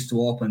sales. They used to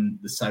open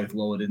the south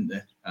lower, didn't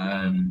they?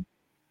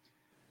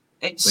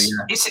 It's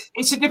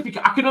a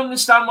difficult. I can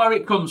understand where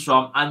it comes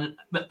from, and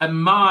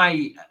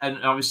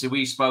obviously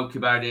we spoke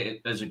about it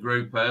as a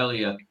group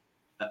earlier.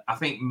 I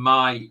think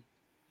my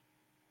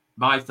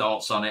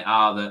thoughts on it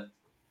are that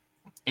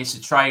it's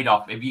a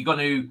trade-off. If you're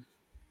going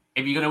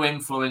to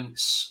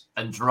influence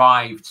and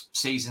drive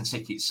season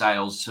ticket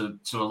sales to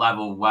a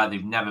level where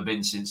they've never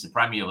been since the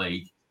Premier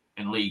League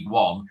in League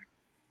One,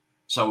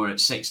 so we're at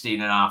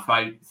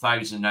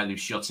 16,500 now. They've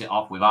shut it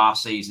off with our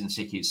season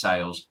ticket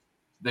sales.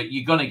 That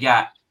you're going to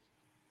get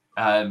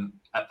a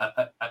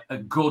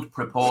good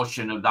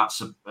proportion of that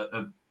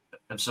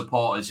of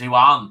supporters who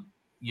aren't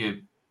your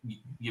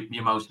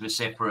most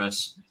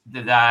vociferous.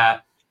 They're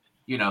there,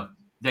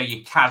 they're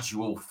your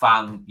casual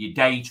fan, your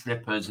day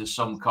trippers, as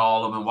some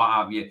call them, and what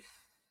have you.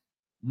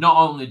 Not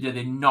only do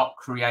they not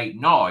create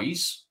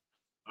noise,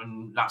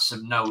 and that's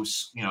of no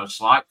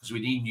slight, because we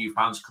need new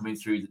fans coming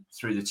through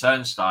the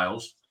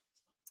turnstiles,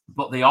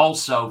 but they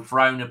also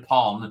frown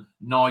upon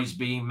noise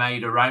being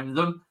made around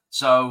them.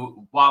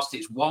 So whilst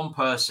it's one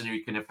person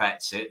who can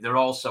affect it, they're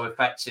also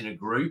affecting a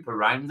group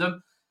around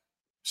them.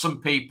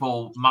 Some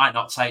people might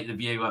not take the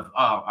view of,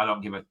 I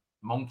don't give a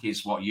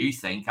monkeys what you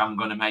think, I'm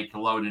going to make a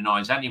load of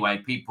noise anyway.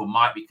 People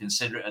might be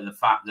considerate of the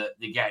fact that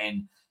they're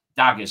getting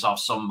daggers off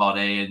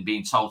somebody and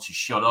being told to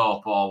shut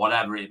up or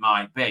whatever it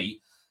might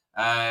be,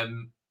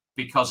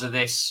 because of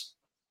this.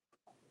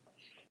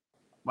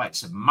 Well,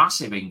 it's a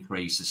massive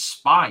increase, a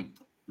spike.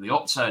 The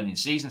upturn in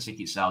season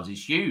ticket sales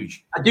is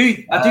huge. I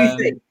do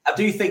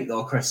think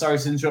though, Chris, sorry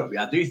to interrupt you.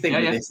 I do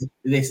think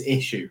this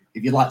issue,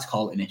 if you'd like to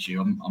call it an issue,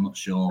 I'm not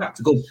sure. Yeah. It's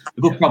the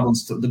good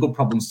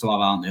problems to have,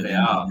 aren't they? They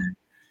are.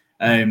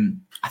 I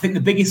think the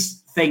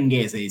biggest thing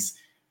is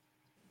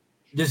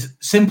there's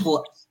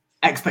simple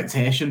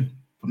expectation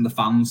from the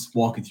fans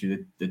walking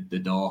through the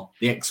door.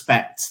 They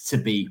expect to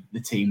beat the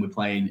team we're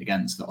playing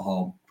against at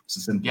home. It's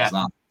as simple as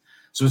that.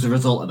 So as a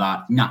result of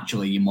that,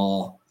 naturally you're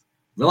more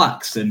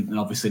relaxed and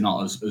obviously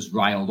not as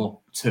riled up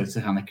to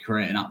kind of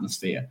create an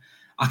atmosphere.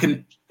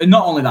 And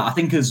not only that, I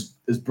think as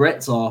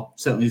Brits, or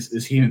certainly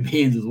as human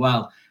beings as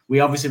well, we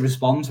obviously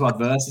respond to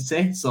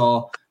adversity.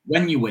 So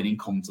when you're winning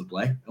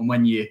comfortably and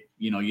when you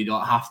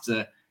don't have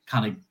to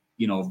kind of,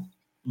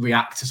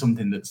 react to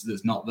something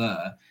that's not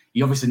there,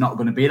 you're obviously not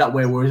going to be that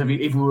way. Whereas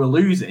if we were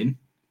losing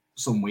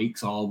some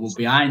weeks or we're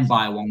behind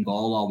by 1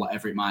 goal or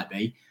whatever it might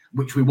be,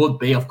 which we would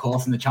be, of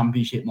course, in the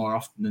Championship more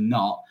often than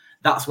not,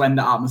 that's when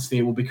the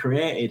atmosphere will be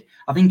created.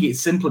 I think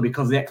it's simply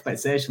because the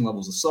expectation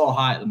levels are so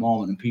high at the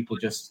moment and people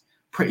just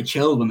pretty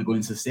chilled when they go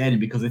into the stadium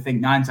because they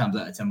think 9 times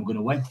out of 10 we're going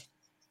to win.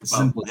 It's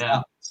simple as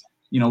that.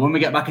 When we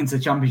get back into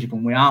the Championship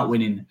and we aren't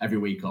winning every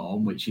week at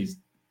home, which is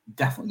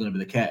definitely going to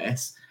be the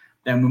case,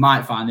 then we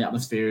might find the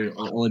atmosphere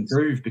will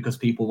improve because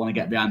people want to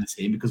get behind the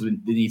team because they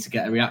need to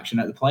get a reaction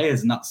at the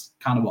players, and that's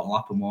kind of what will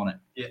happen, won't it?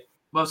 Yeah.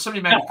 Well,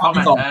 somebody made a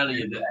comment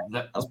earlier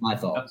that's my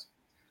thoughts.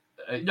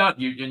 No,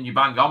 you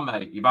bang on,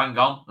 mate. You bang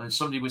on. And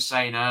somebody was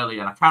saying earlier,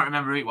 and I can't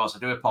remember who it was. I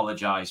do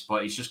apologise,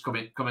 but it's just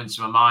coming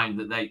to my mind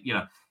that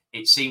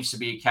it seems to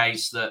be a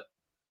case that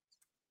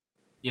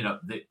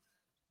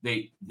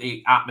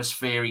the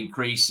atmosphere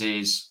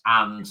increases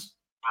and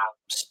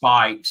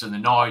spikes and the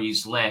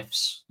noise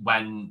lifts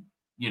when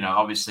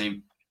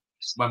obviously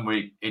when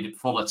we're in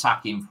full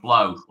attacking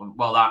flow.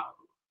 Well,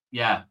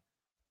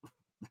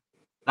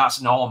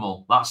 that's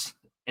normal. That's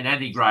in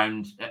any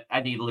ground,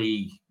 any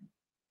league,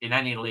 in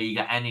any league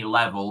at any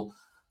level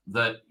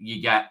that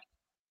you get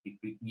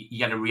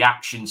a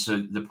reaction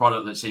to the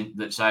product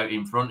that's out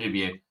in front of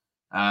you.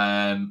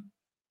 And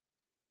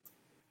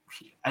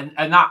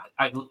that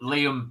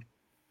Liam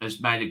has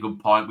made a good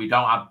point. We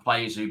don't have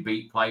players who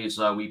beat players,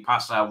 though. We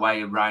pass our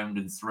way around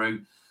and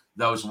through.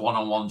 Those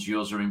one-on-one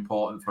duels are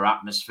important for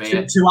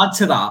atmosphere. To add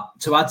to that,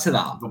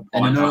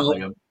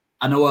 and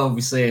I know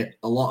obviously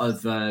a lot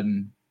of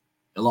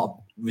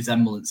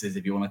resemblances,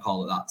 if you want to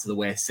call it that, to the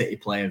way City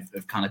play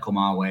have kind of come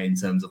our way in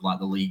terms of like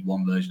the League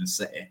One version of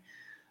City.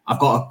 I've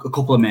got a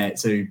couple of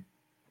mates who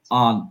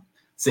aren't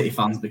City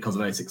fans because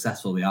of how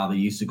successful they are. They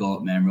used to go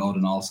up Main Road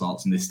and all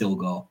sorts, and they still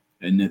go.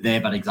 And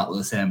they've had exactly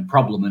the same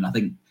problem. And I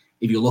think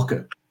if you look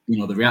at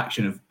the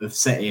reaction of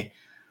City,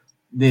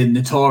 they're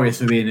notorious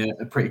for being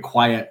a pretty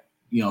quiet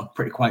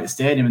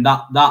stadium, and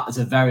that is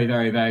a very,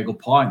 very, very good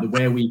point. The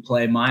way we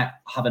play might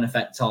have an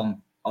effect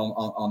on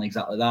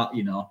exactly that.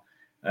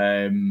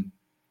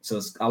 So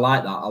I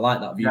like that. I like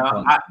that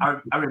viewpoint.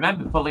 I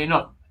remember, funnily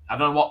enough, I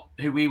don't know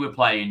who we were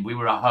playing. We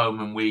were at home,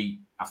 and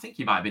I think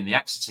it might have been the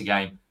Exeter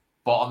game.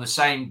 But on the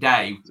same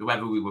day,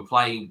 whoever we were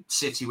playing,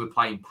 City were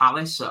playing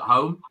Palace at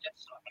home,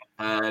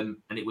 and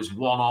it was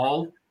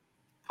 1-1.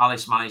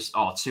 Palace managed,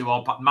 or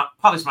 2-2.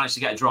 Palace managed to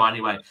get a draw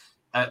anyway,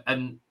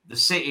 and the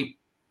City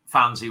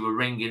fans who were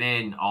ringing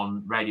in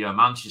on Radio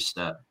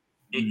Manchester,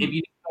 if you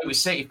didn't know it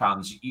was City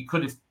fans,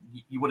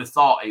 you would have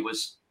thought it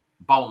was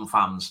Bolton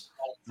fans.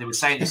 They were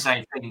saying the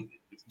same thing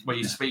where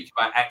you speak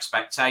about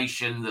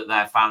expectation that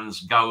their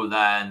fans go there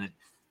and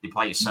they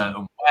play a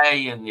certain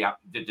way, and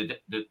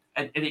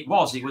it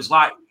was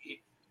like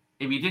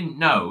if you didn't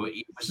know,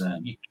 it was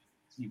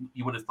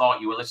you would have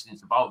thought you were listening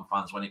to Bolton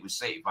fans when it was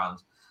City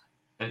fans,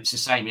 and it's the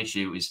same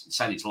issue.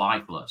 It's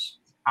lifeless,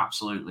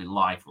 absolutely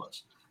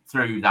lifeless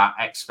through that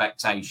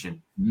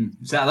expectation.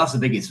 So that's the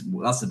biggest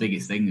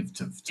thing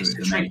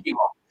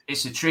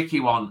It's a tricky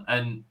one,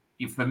 and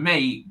for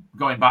me,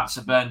 going back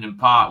to Burnham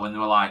Park when there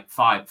were like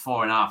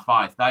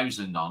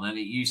 5,500 on, and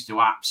it used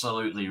to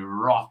absolutely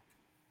rock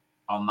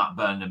on that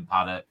Burnham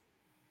paddock.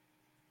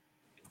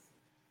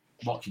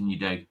 What can you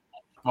do?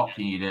 I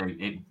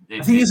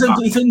think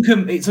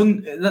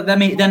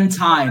them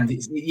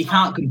times. You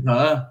can't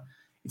compare.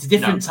 It's a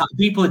different time.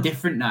 People are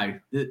different now.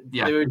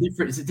 They're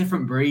different. It's a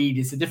different breed.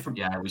 It's a different.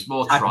 Yeah, it was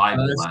more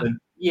tribal.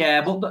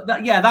 Yeah, but that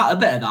a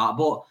bit of that.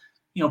 But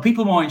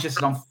people are more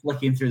interested on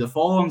flicking through the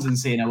forums and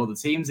seeing how other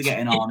teams are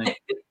getting on.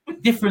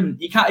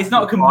 Different. You can't. It's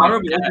not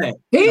comparable, is it?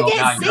 Who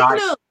gets signal?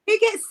 Right. Who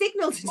gets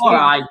signal? All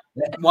right,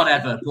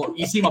 whatever. But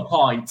you see my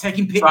point.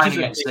 Taking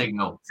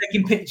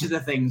pictures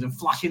of things and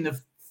flashing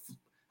the.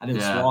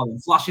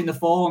 Flashing the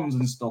forums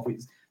and stuff.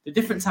 It's a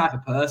different type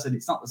of person.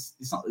 It's not.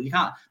 You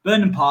can't.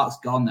 Burnham Park's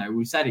gone now.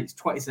 We said it's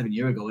 27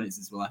 years ago, and it's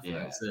since we left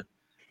there. So,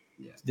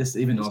 just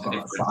even though I've got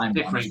that time.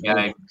 Different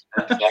game.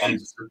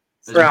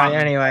 Right.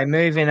 Anyway,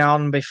 moving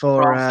on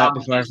before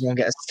everyone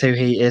gets too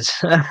heated.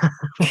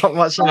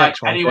 What's your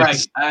next one? Anyway,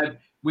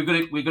 we're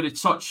going to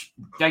touch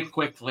dead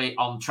quickly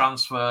on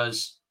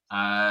transfers.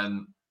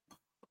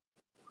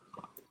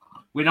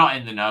 We're not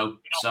in the know,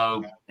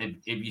 so if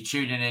you're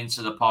tuning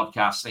into the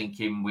podcast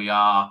thinking we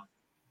are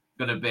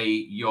going to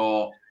be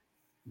your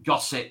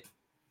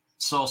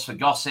source for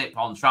gossip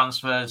on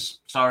transfers,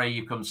 sorry,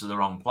 you've come to the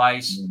wrong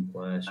place.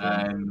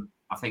 I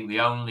think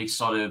the only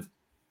sort of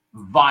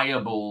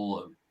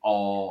viable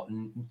or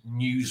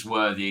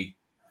newsworthy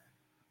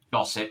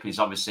gossip is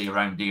obviously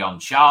around Dion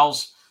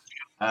Charles.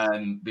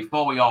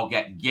 Before we all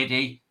get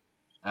giddy,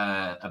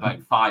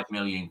 about 5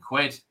 million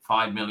quid.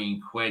 5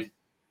 million quid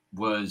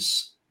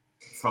was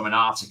from an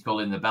article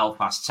in the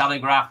Belfast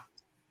Telegraph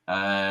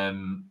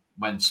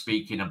when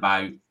speaking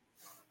about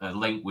a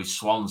link with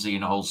Swansea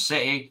and Hull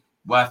City.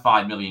 Where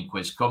 5 million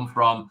quid's come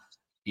from,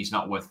 he's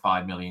not worth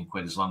 5 million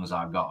quid as long as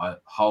I've got a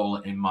hole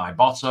in my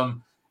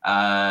bottom.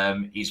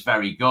 He's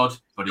very good,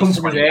 but he's come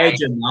from his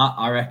agent. That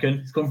I reckon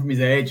it's come from his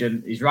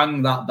agent. He's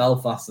rang that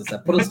Belfast and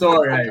said, "Put a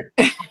story out."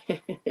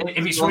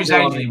 If it's from his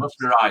agent, he must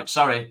be right.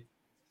 Sorry,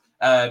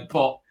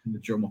 but the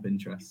drum up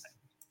interest.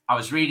 I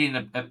was reading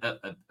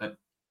a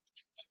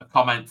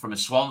comment from a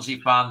Swansea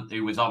fan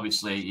who was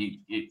obviously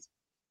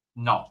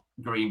not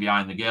green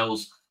behind the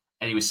gills,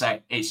 and he was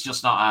saying it's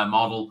just not our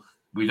model.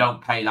 We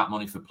don't pay that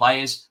money for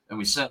players, and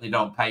we certainly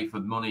don't pay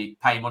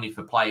money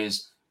for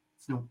players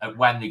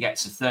when they get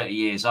to 30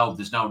 years old.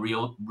 There's no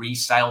real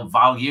resale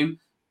value,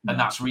 and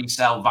that's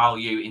resale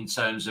value in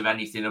terms of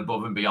anything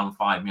above and beyond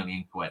 5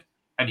 million quid.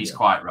 And he's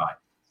quite right.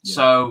 Yeah.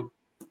 So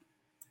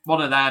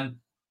one of them,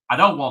 I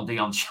don't want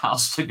Dion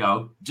Charles to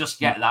go, just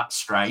get that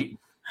straight.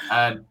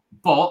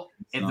 But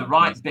if the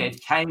right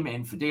bid came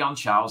in for Dion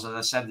Charles, as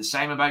I said, the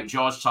same about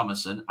George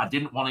Thomason, I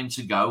didn't want him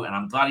to go, and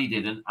I'm glad he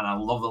didn't, and I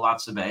love the lad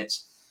to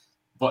bits.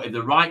 But if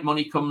the right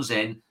money comes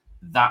in,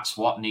 that's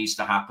what needs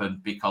to happen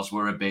because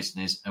we're a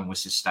business and we're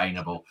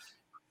sustainable.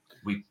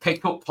 We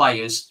pick up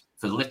players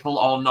for little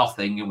or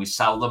nothing and we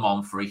sell them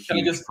on for a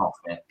huge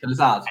profit. Can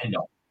I add?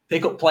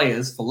 Pick up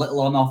players for little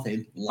or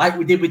nothing, like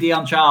we did with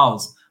Dion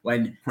Charles,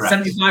 when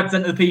 75%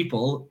 of the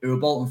people who were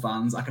Bolton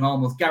fans, I can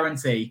almost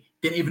guarantee,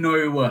 didn't even know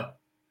who we were.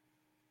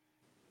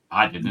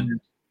 I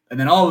didn't. And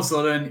then all of a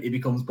sudden, he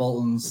becomes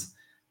Bolton's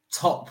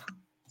top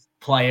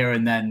player,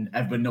 and then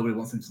nobody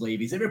wants him to leave.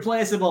 He's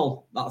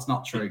irreplaceable. That's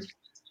not true.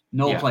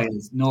 No player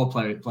is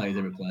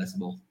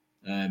irreplaceable.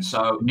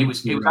 So it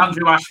was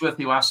Andrew Ashworth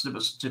who asked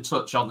us to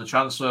touch on the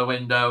transfer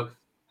window.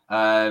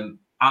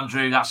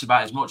 Andrew, that's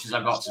about as much as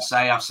I've got to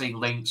say. I've seen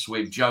links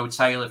with Joe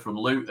Taylor from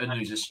Luton,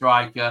 who's a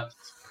striker,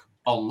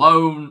 on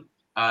loan.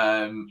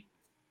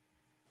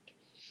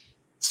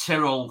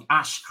 Tyrrell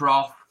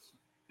Ashcroft,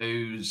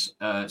 who's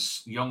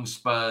young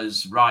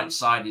Spurs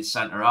right-sided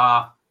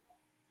centre-half.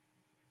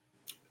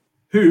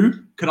 Who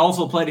can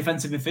also play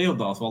defensive midfield,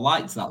 though, so I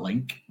liked that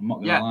link. I'm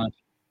not going to lie.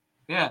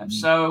 Yeah,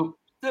 so,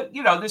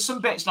 there's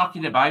some bits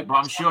knocking about, but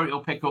I'm sure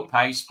it'll pick up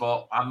pace,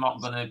 but I'm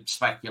not going to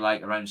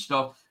speculate around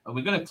stuff. And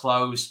we're going to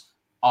close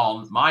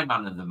on my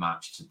man of the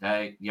match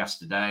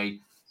yesterday,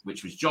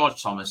 which was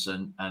George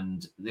Thomason,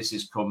 and this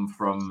has come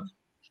from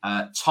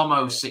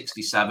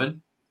Tomo67.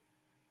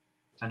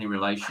 Any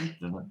relation?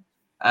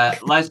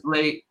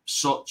 Leslie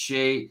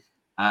Suchi.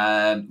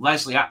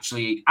 Leslie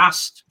actually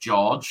asked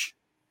George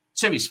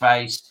to his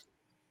face,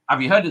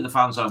 "Have you heard of the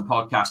Fanzone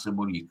podcast and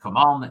will you come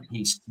on?"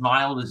 He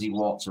smiled as he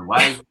walked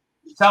away.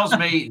 Tells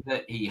me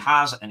that he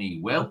has and he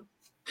will.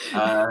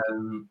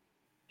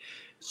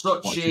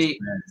 Suchi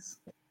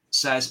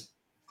says,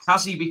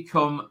 has he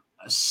become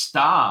a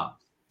star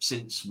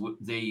since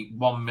the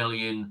 1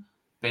 million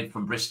bid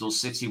from Bristol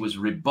City was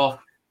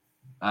rebuffed?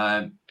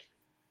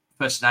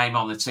 First name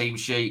on the team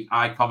sheet.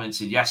 I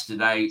commented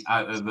yesterday,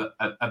 out of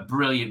a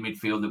brilliant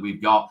midfield that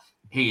we've got,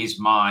 he is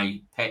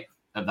my pick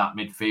of that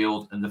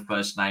midfield and the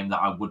first name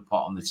that I would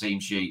put on the team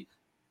sheet.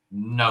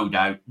 No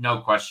doubt, no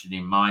question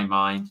in my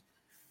mind.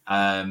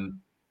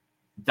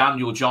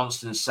 Daniel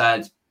Johnston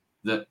said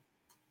that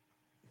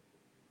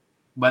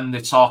when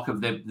the talk of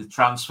the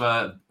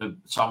transfer of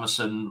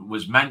Thomason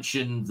was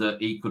mentioned,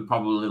 that he could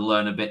probably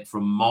learn a bit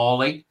from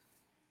Morley.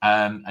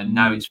 And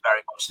now it's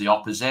very much the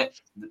opposite.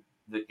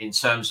 In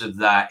terms of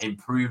their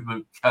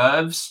improvement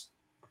curves,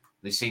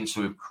 they seem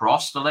to have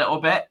crossed a little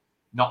bit.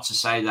 Not to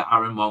say that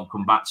Aaron won't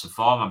come back to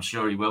form. I'm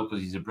sure he will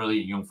because he's a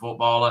brilliant young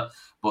footballer.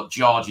 But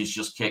George has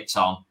just kicked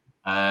on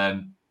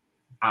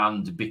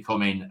and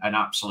becoming an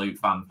absolute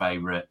fan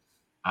favourite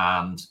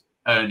and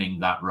earning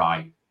that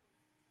right.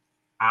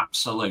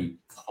 Absolute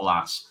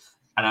class.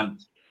 And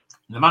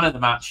the man of the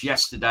match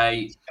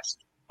yesterday,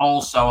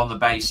 also on the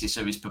basis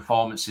of his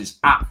performances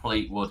at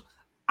Fleetwood,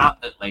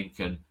 at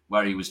Lincoln,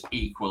 where he was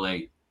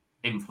equally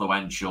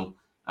influential.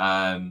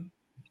 Been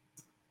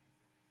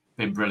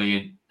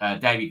brilliant.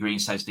 Davey Green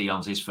says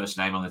Dion's his first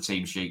name on the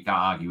team sheet. Can't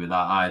argue with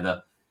that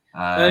either.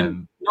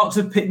 Not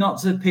to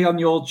pee on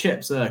your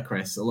chips there,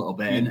 Chris, a little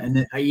bit.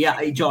 And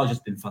George has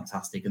been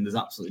fantastic, and there's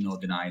absolutely no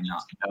denying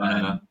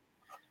that.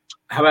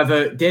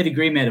 However, Davey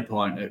Green made a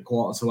point at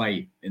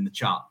 7:45 in the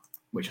chat,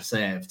 which I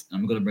saved, and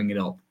I'm going to bring it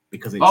up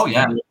because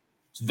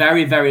it's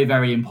very, very,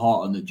 very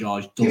important that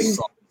George does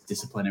sort of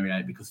disciplinary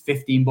out, because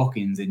 15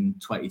 bookings in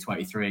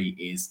 2023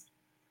 is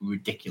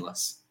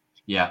ridiculous.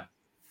 Yeah.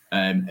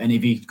 And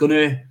if he's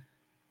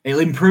it'll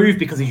improve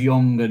because he's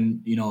young,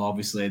 and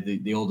obviously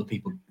the older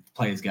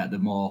players get, the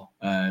more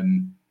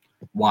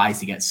wise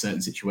he gets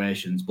certain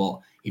situations. But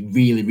he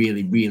really,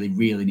 really, really,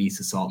 really needs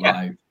to sort that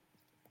out,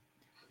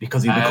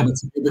 because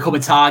he'll become a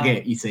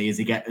target. You see, as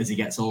he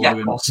gets older,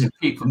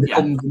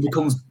 and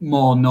becomes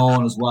more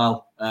known as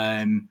well.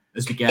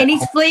 As we get, and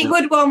his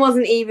Fleetwood one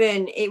wasn't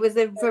even. It was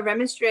for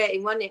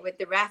remonstrating, wasn't it, with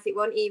the ref? It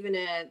wasn't even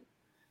a.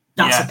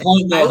 That's the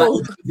point, though.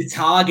 That the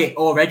target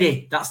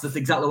already. That's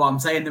exactly what I'm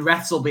saying. The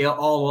refs will be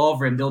all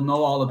over him. They'll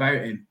know all about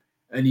him,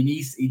 and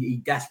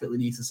he desperately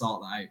needs to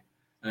sort that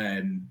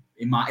out.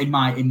 In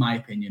my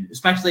opinion,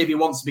 especially if he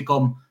wants to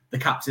become the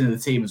captain of the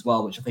team as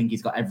well, which I think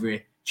he's got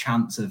every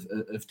chance of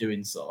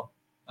doing so.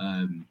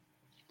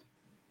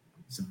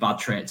 It's a bad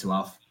trait to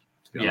have,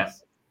 to be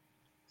honest.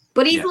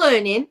 But he's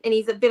learning, and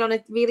he's been on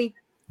a really.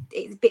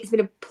 It's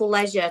been a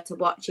pleasure to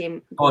watch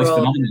him grow.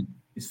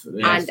 It's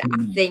phenomenal.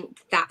 I think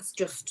that's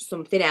just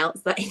something else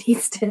that he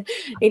needs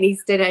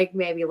to like,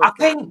 maybe look at.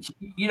 I think,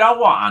 you know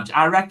what,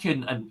 I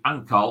reckon,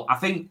 and Cole, I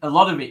think a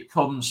lot of it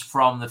comes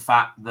from the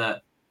fact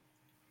that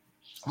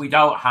we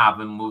don't have,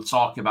 and we'll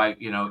talk about,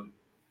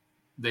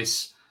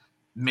 this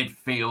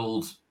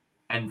midfield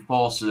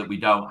enforcer that we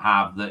don't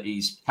have, that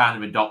he's kind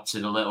of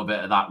adopted a little bit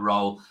of that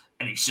role,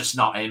 and it's just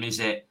not him, is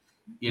it?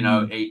 He's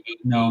not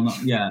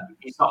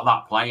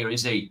that player,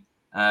 is he?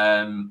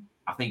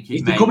 I think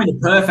he's becoming a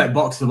perfect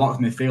box-to-box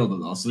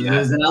midfielder, though. So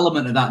there's an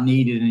element of that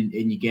needed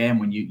in your game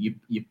when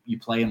you're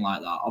playing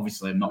like that.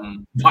 Obviously, I'm not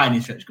by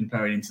any stretch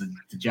comparing him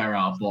to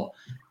Gerrard, but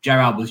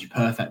Gerrard was your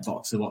perfect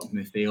box-to-box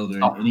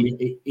midfielder, and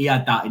he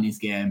had that in his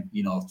game,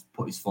 to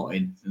put his foot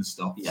in and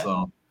stuff. Yeah.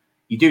 So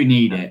you do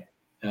need it.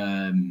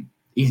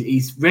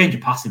 His range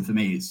of passing for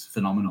me is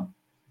phenomenal,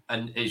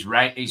 and his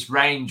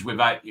range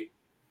without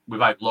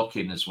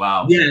looking as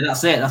well. Yeah,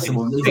 that's it. That's the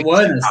one. His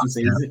awareness.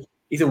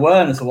 His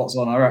awareness of what's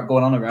going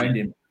on around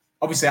him.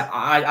 Obviously,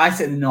 I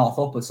sit in the North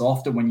Upper, so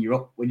often when you're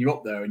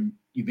up there and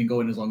you've been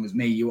going as long as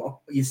me,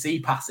 you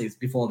see passes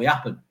before they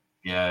happen.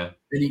 Yeah.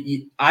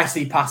 Then I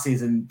see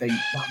passes and think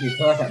that'd be a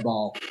perfect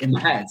ball in my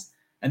head,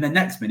 and then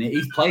next minute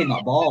he's playing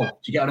that ball. Do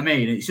you get what I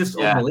mean? It's just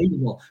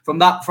unbelievable from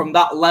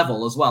that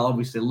level as well.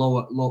 Obviously, low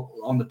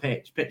on the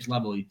pitch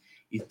level,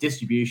 his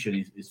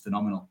distribution is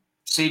phenomenal.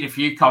 Seen a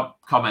few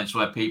comments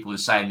where people are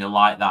saying they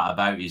like that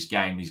about his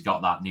game. He's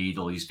got that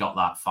needle, he's got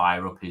that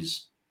fire up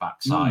his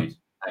backside,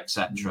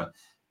 etc.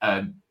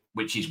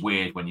 Which is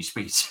weird when you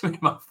speak to him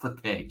off the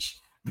pitch,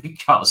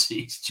 because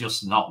he's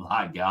just not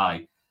that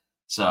guy.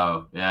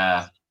 So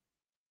yeah,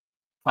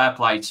 fair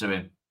play to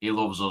him. He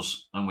loves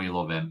us and we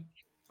love him.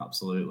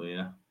 Absolutely,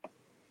 yeah.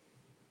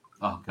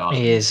 Oh God,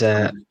 he is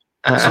a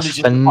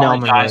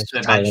phenomenal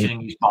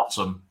mentioning his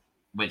bottom,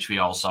 which we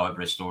all saw at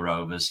Bristol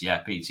Rovers.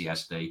 Yeah,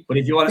 PTSD. But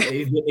if you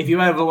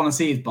ever want to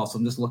see his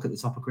bottom, just look at the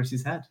top of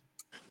Chris's head.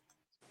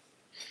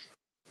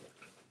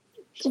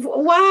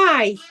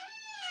 Why?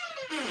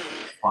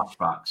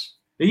 Flashbacks.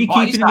 Are you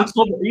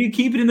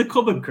keeping in the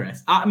cupboard,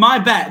 Chris? My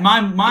bet,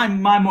 my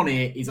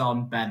money is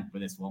on Ben for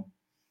this one,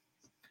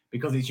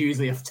 because it's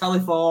usually a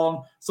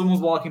telephone,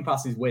 someone's walking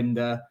past his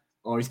window,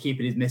 or he's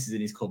keeping his missus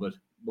in his cupboard.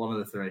 One of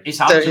the three.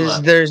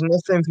 There's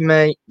nothing for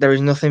me. There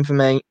is nothing for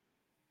me.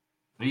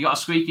 Have you got a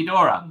squeaky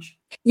door, Ange?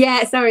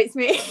 Yeah, sorry, it's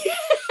me.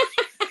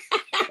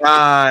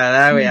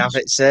 There we have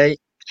it. See,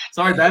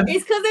 sorry, Ben.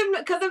 It's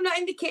because I'm not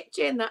in the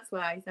kitchen. That's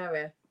why.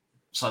 Sorry.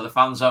 So the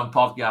Fanzone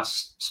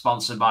Podcast,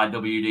 sponsored by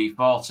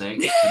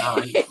WD-40.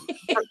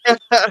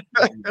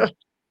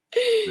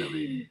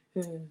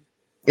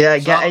 Yeah,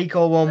 get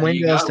Eco One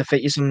windows to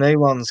fit you some new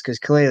ones, because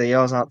clearly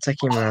yours aren't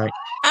ticking right.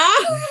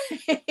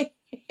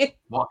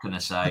 What can I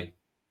say?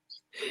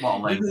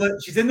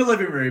 She's in the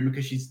living room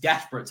because she's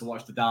desperate to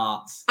watch the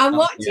darts. I'm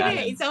watching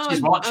it. It's on.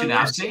 She's watching it.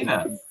 I've seen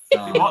her.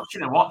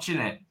 Watching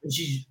it.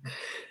 She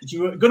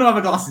was going to have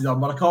her glasses on,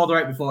 but I called her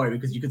out before it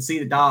because you could see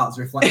the darts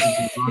reflecting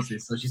from the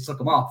glasses, so she took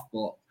them off.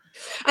 But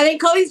I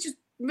think Colin's just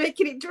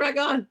making it drag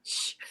on.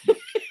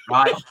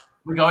 Right,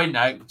 we're going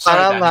now.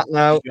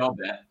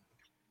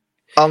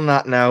 On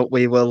that note,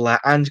 we will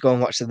let Ange go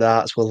and watch the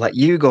darts. We'll let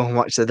you go and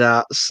watch the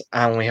darts.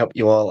 And we hope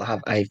you all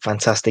have a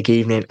fantastic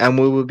evening. And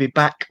we will be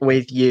back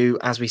with you,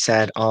 as we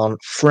said, on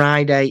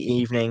Friday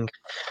evening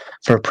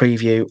for a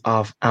preview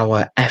of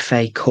our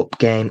FA Cup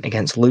game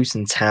against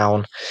Luton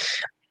Town,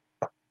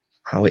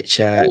 which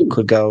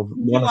could go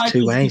one of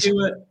two ways.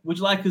 Would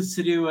you like us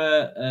to do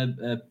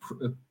a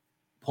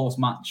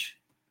post-match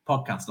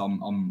podcast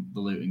on the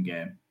Luton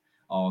game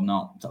or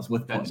not? That's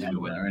worth putting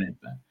out there, isn't it?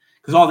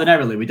 Because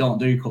ordinarily we don't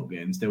do cup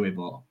games, do we?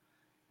 But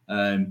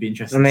be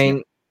interested to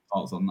see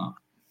thoughts on that.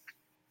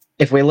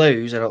 If we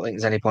lose, I don't think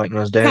there's any point in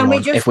us doing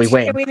one. If we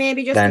win, if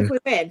we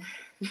win.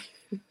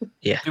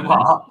 Yeah. Do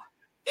what?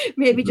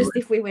 Maybe just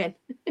if we win.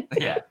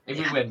 Yeah, if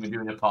we win, we're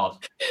doing a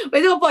pod.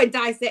 There's no point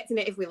dissecting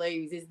it if we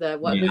lose, is there?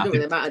 What doesn't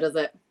really matter, does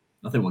it?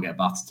 I think we'll get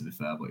battered, to be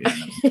fair, but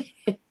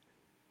yeah.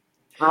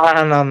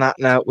 And on that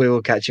note, we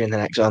will catch you in the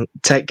next one.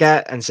 Take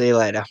care and see you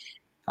later.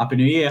 Happy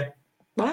New Year.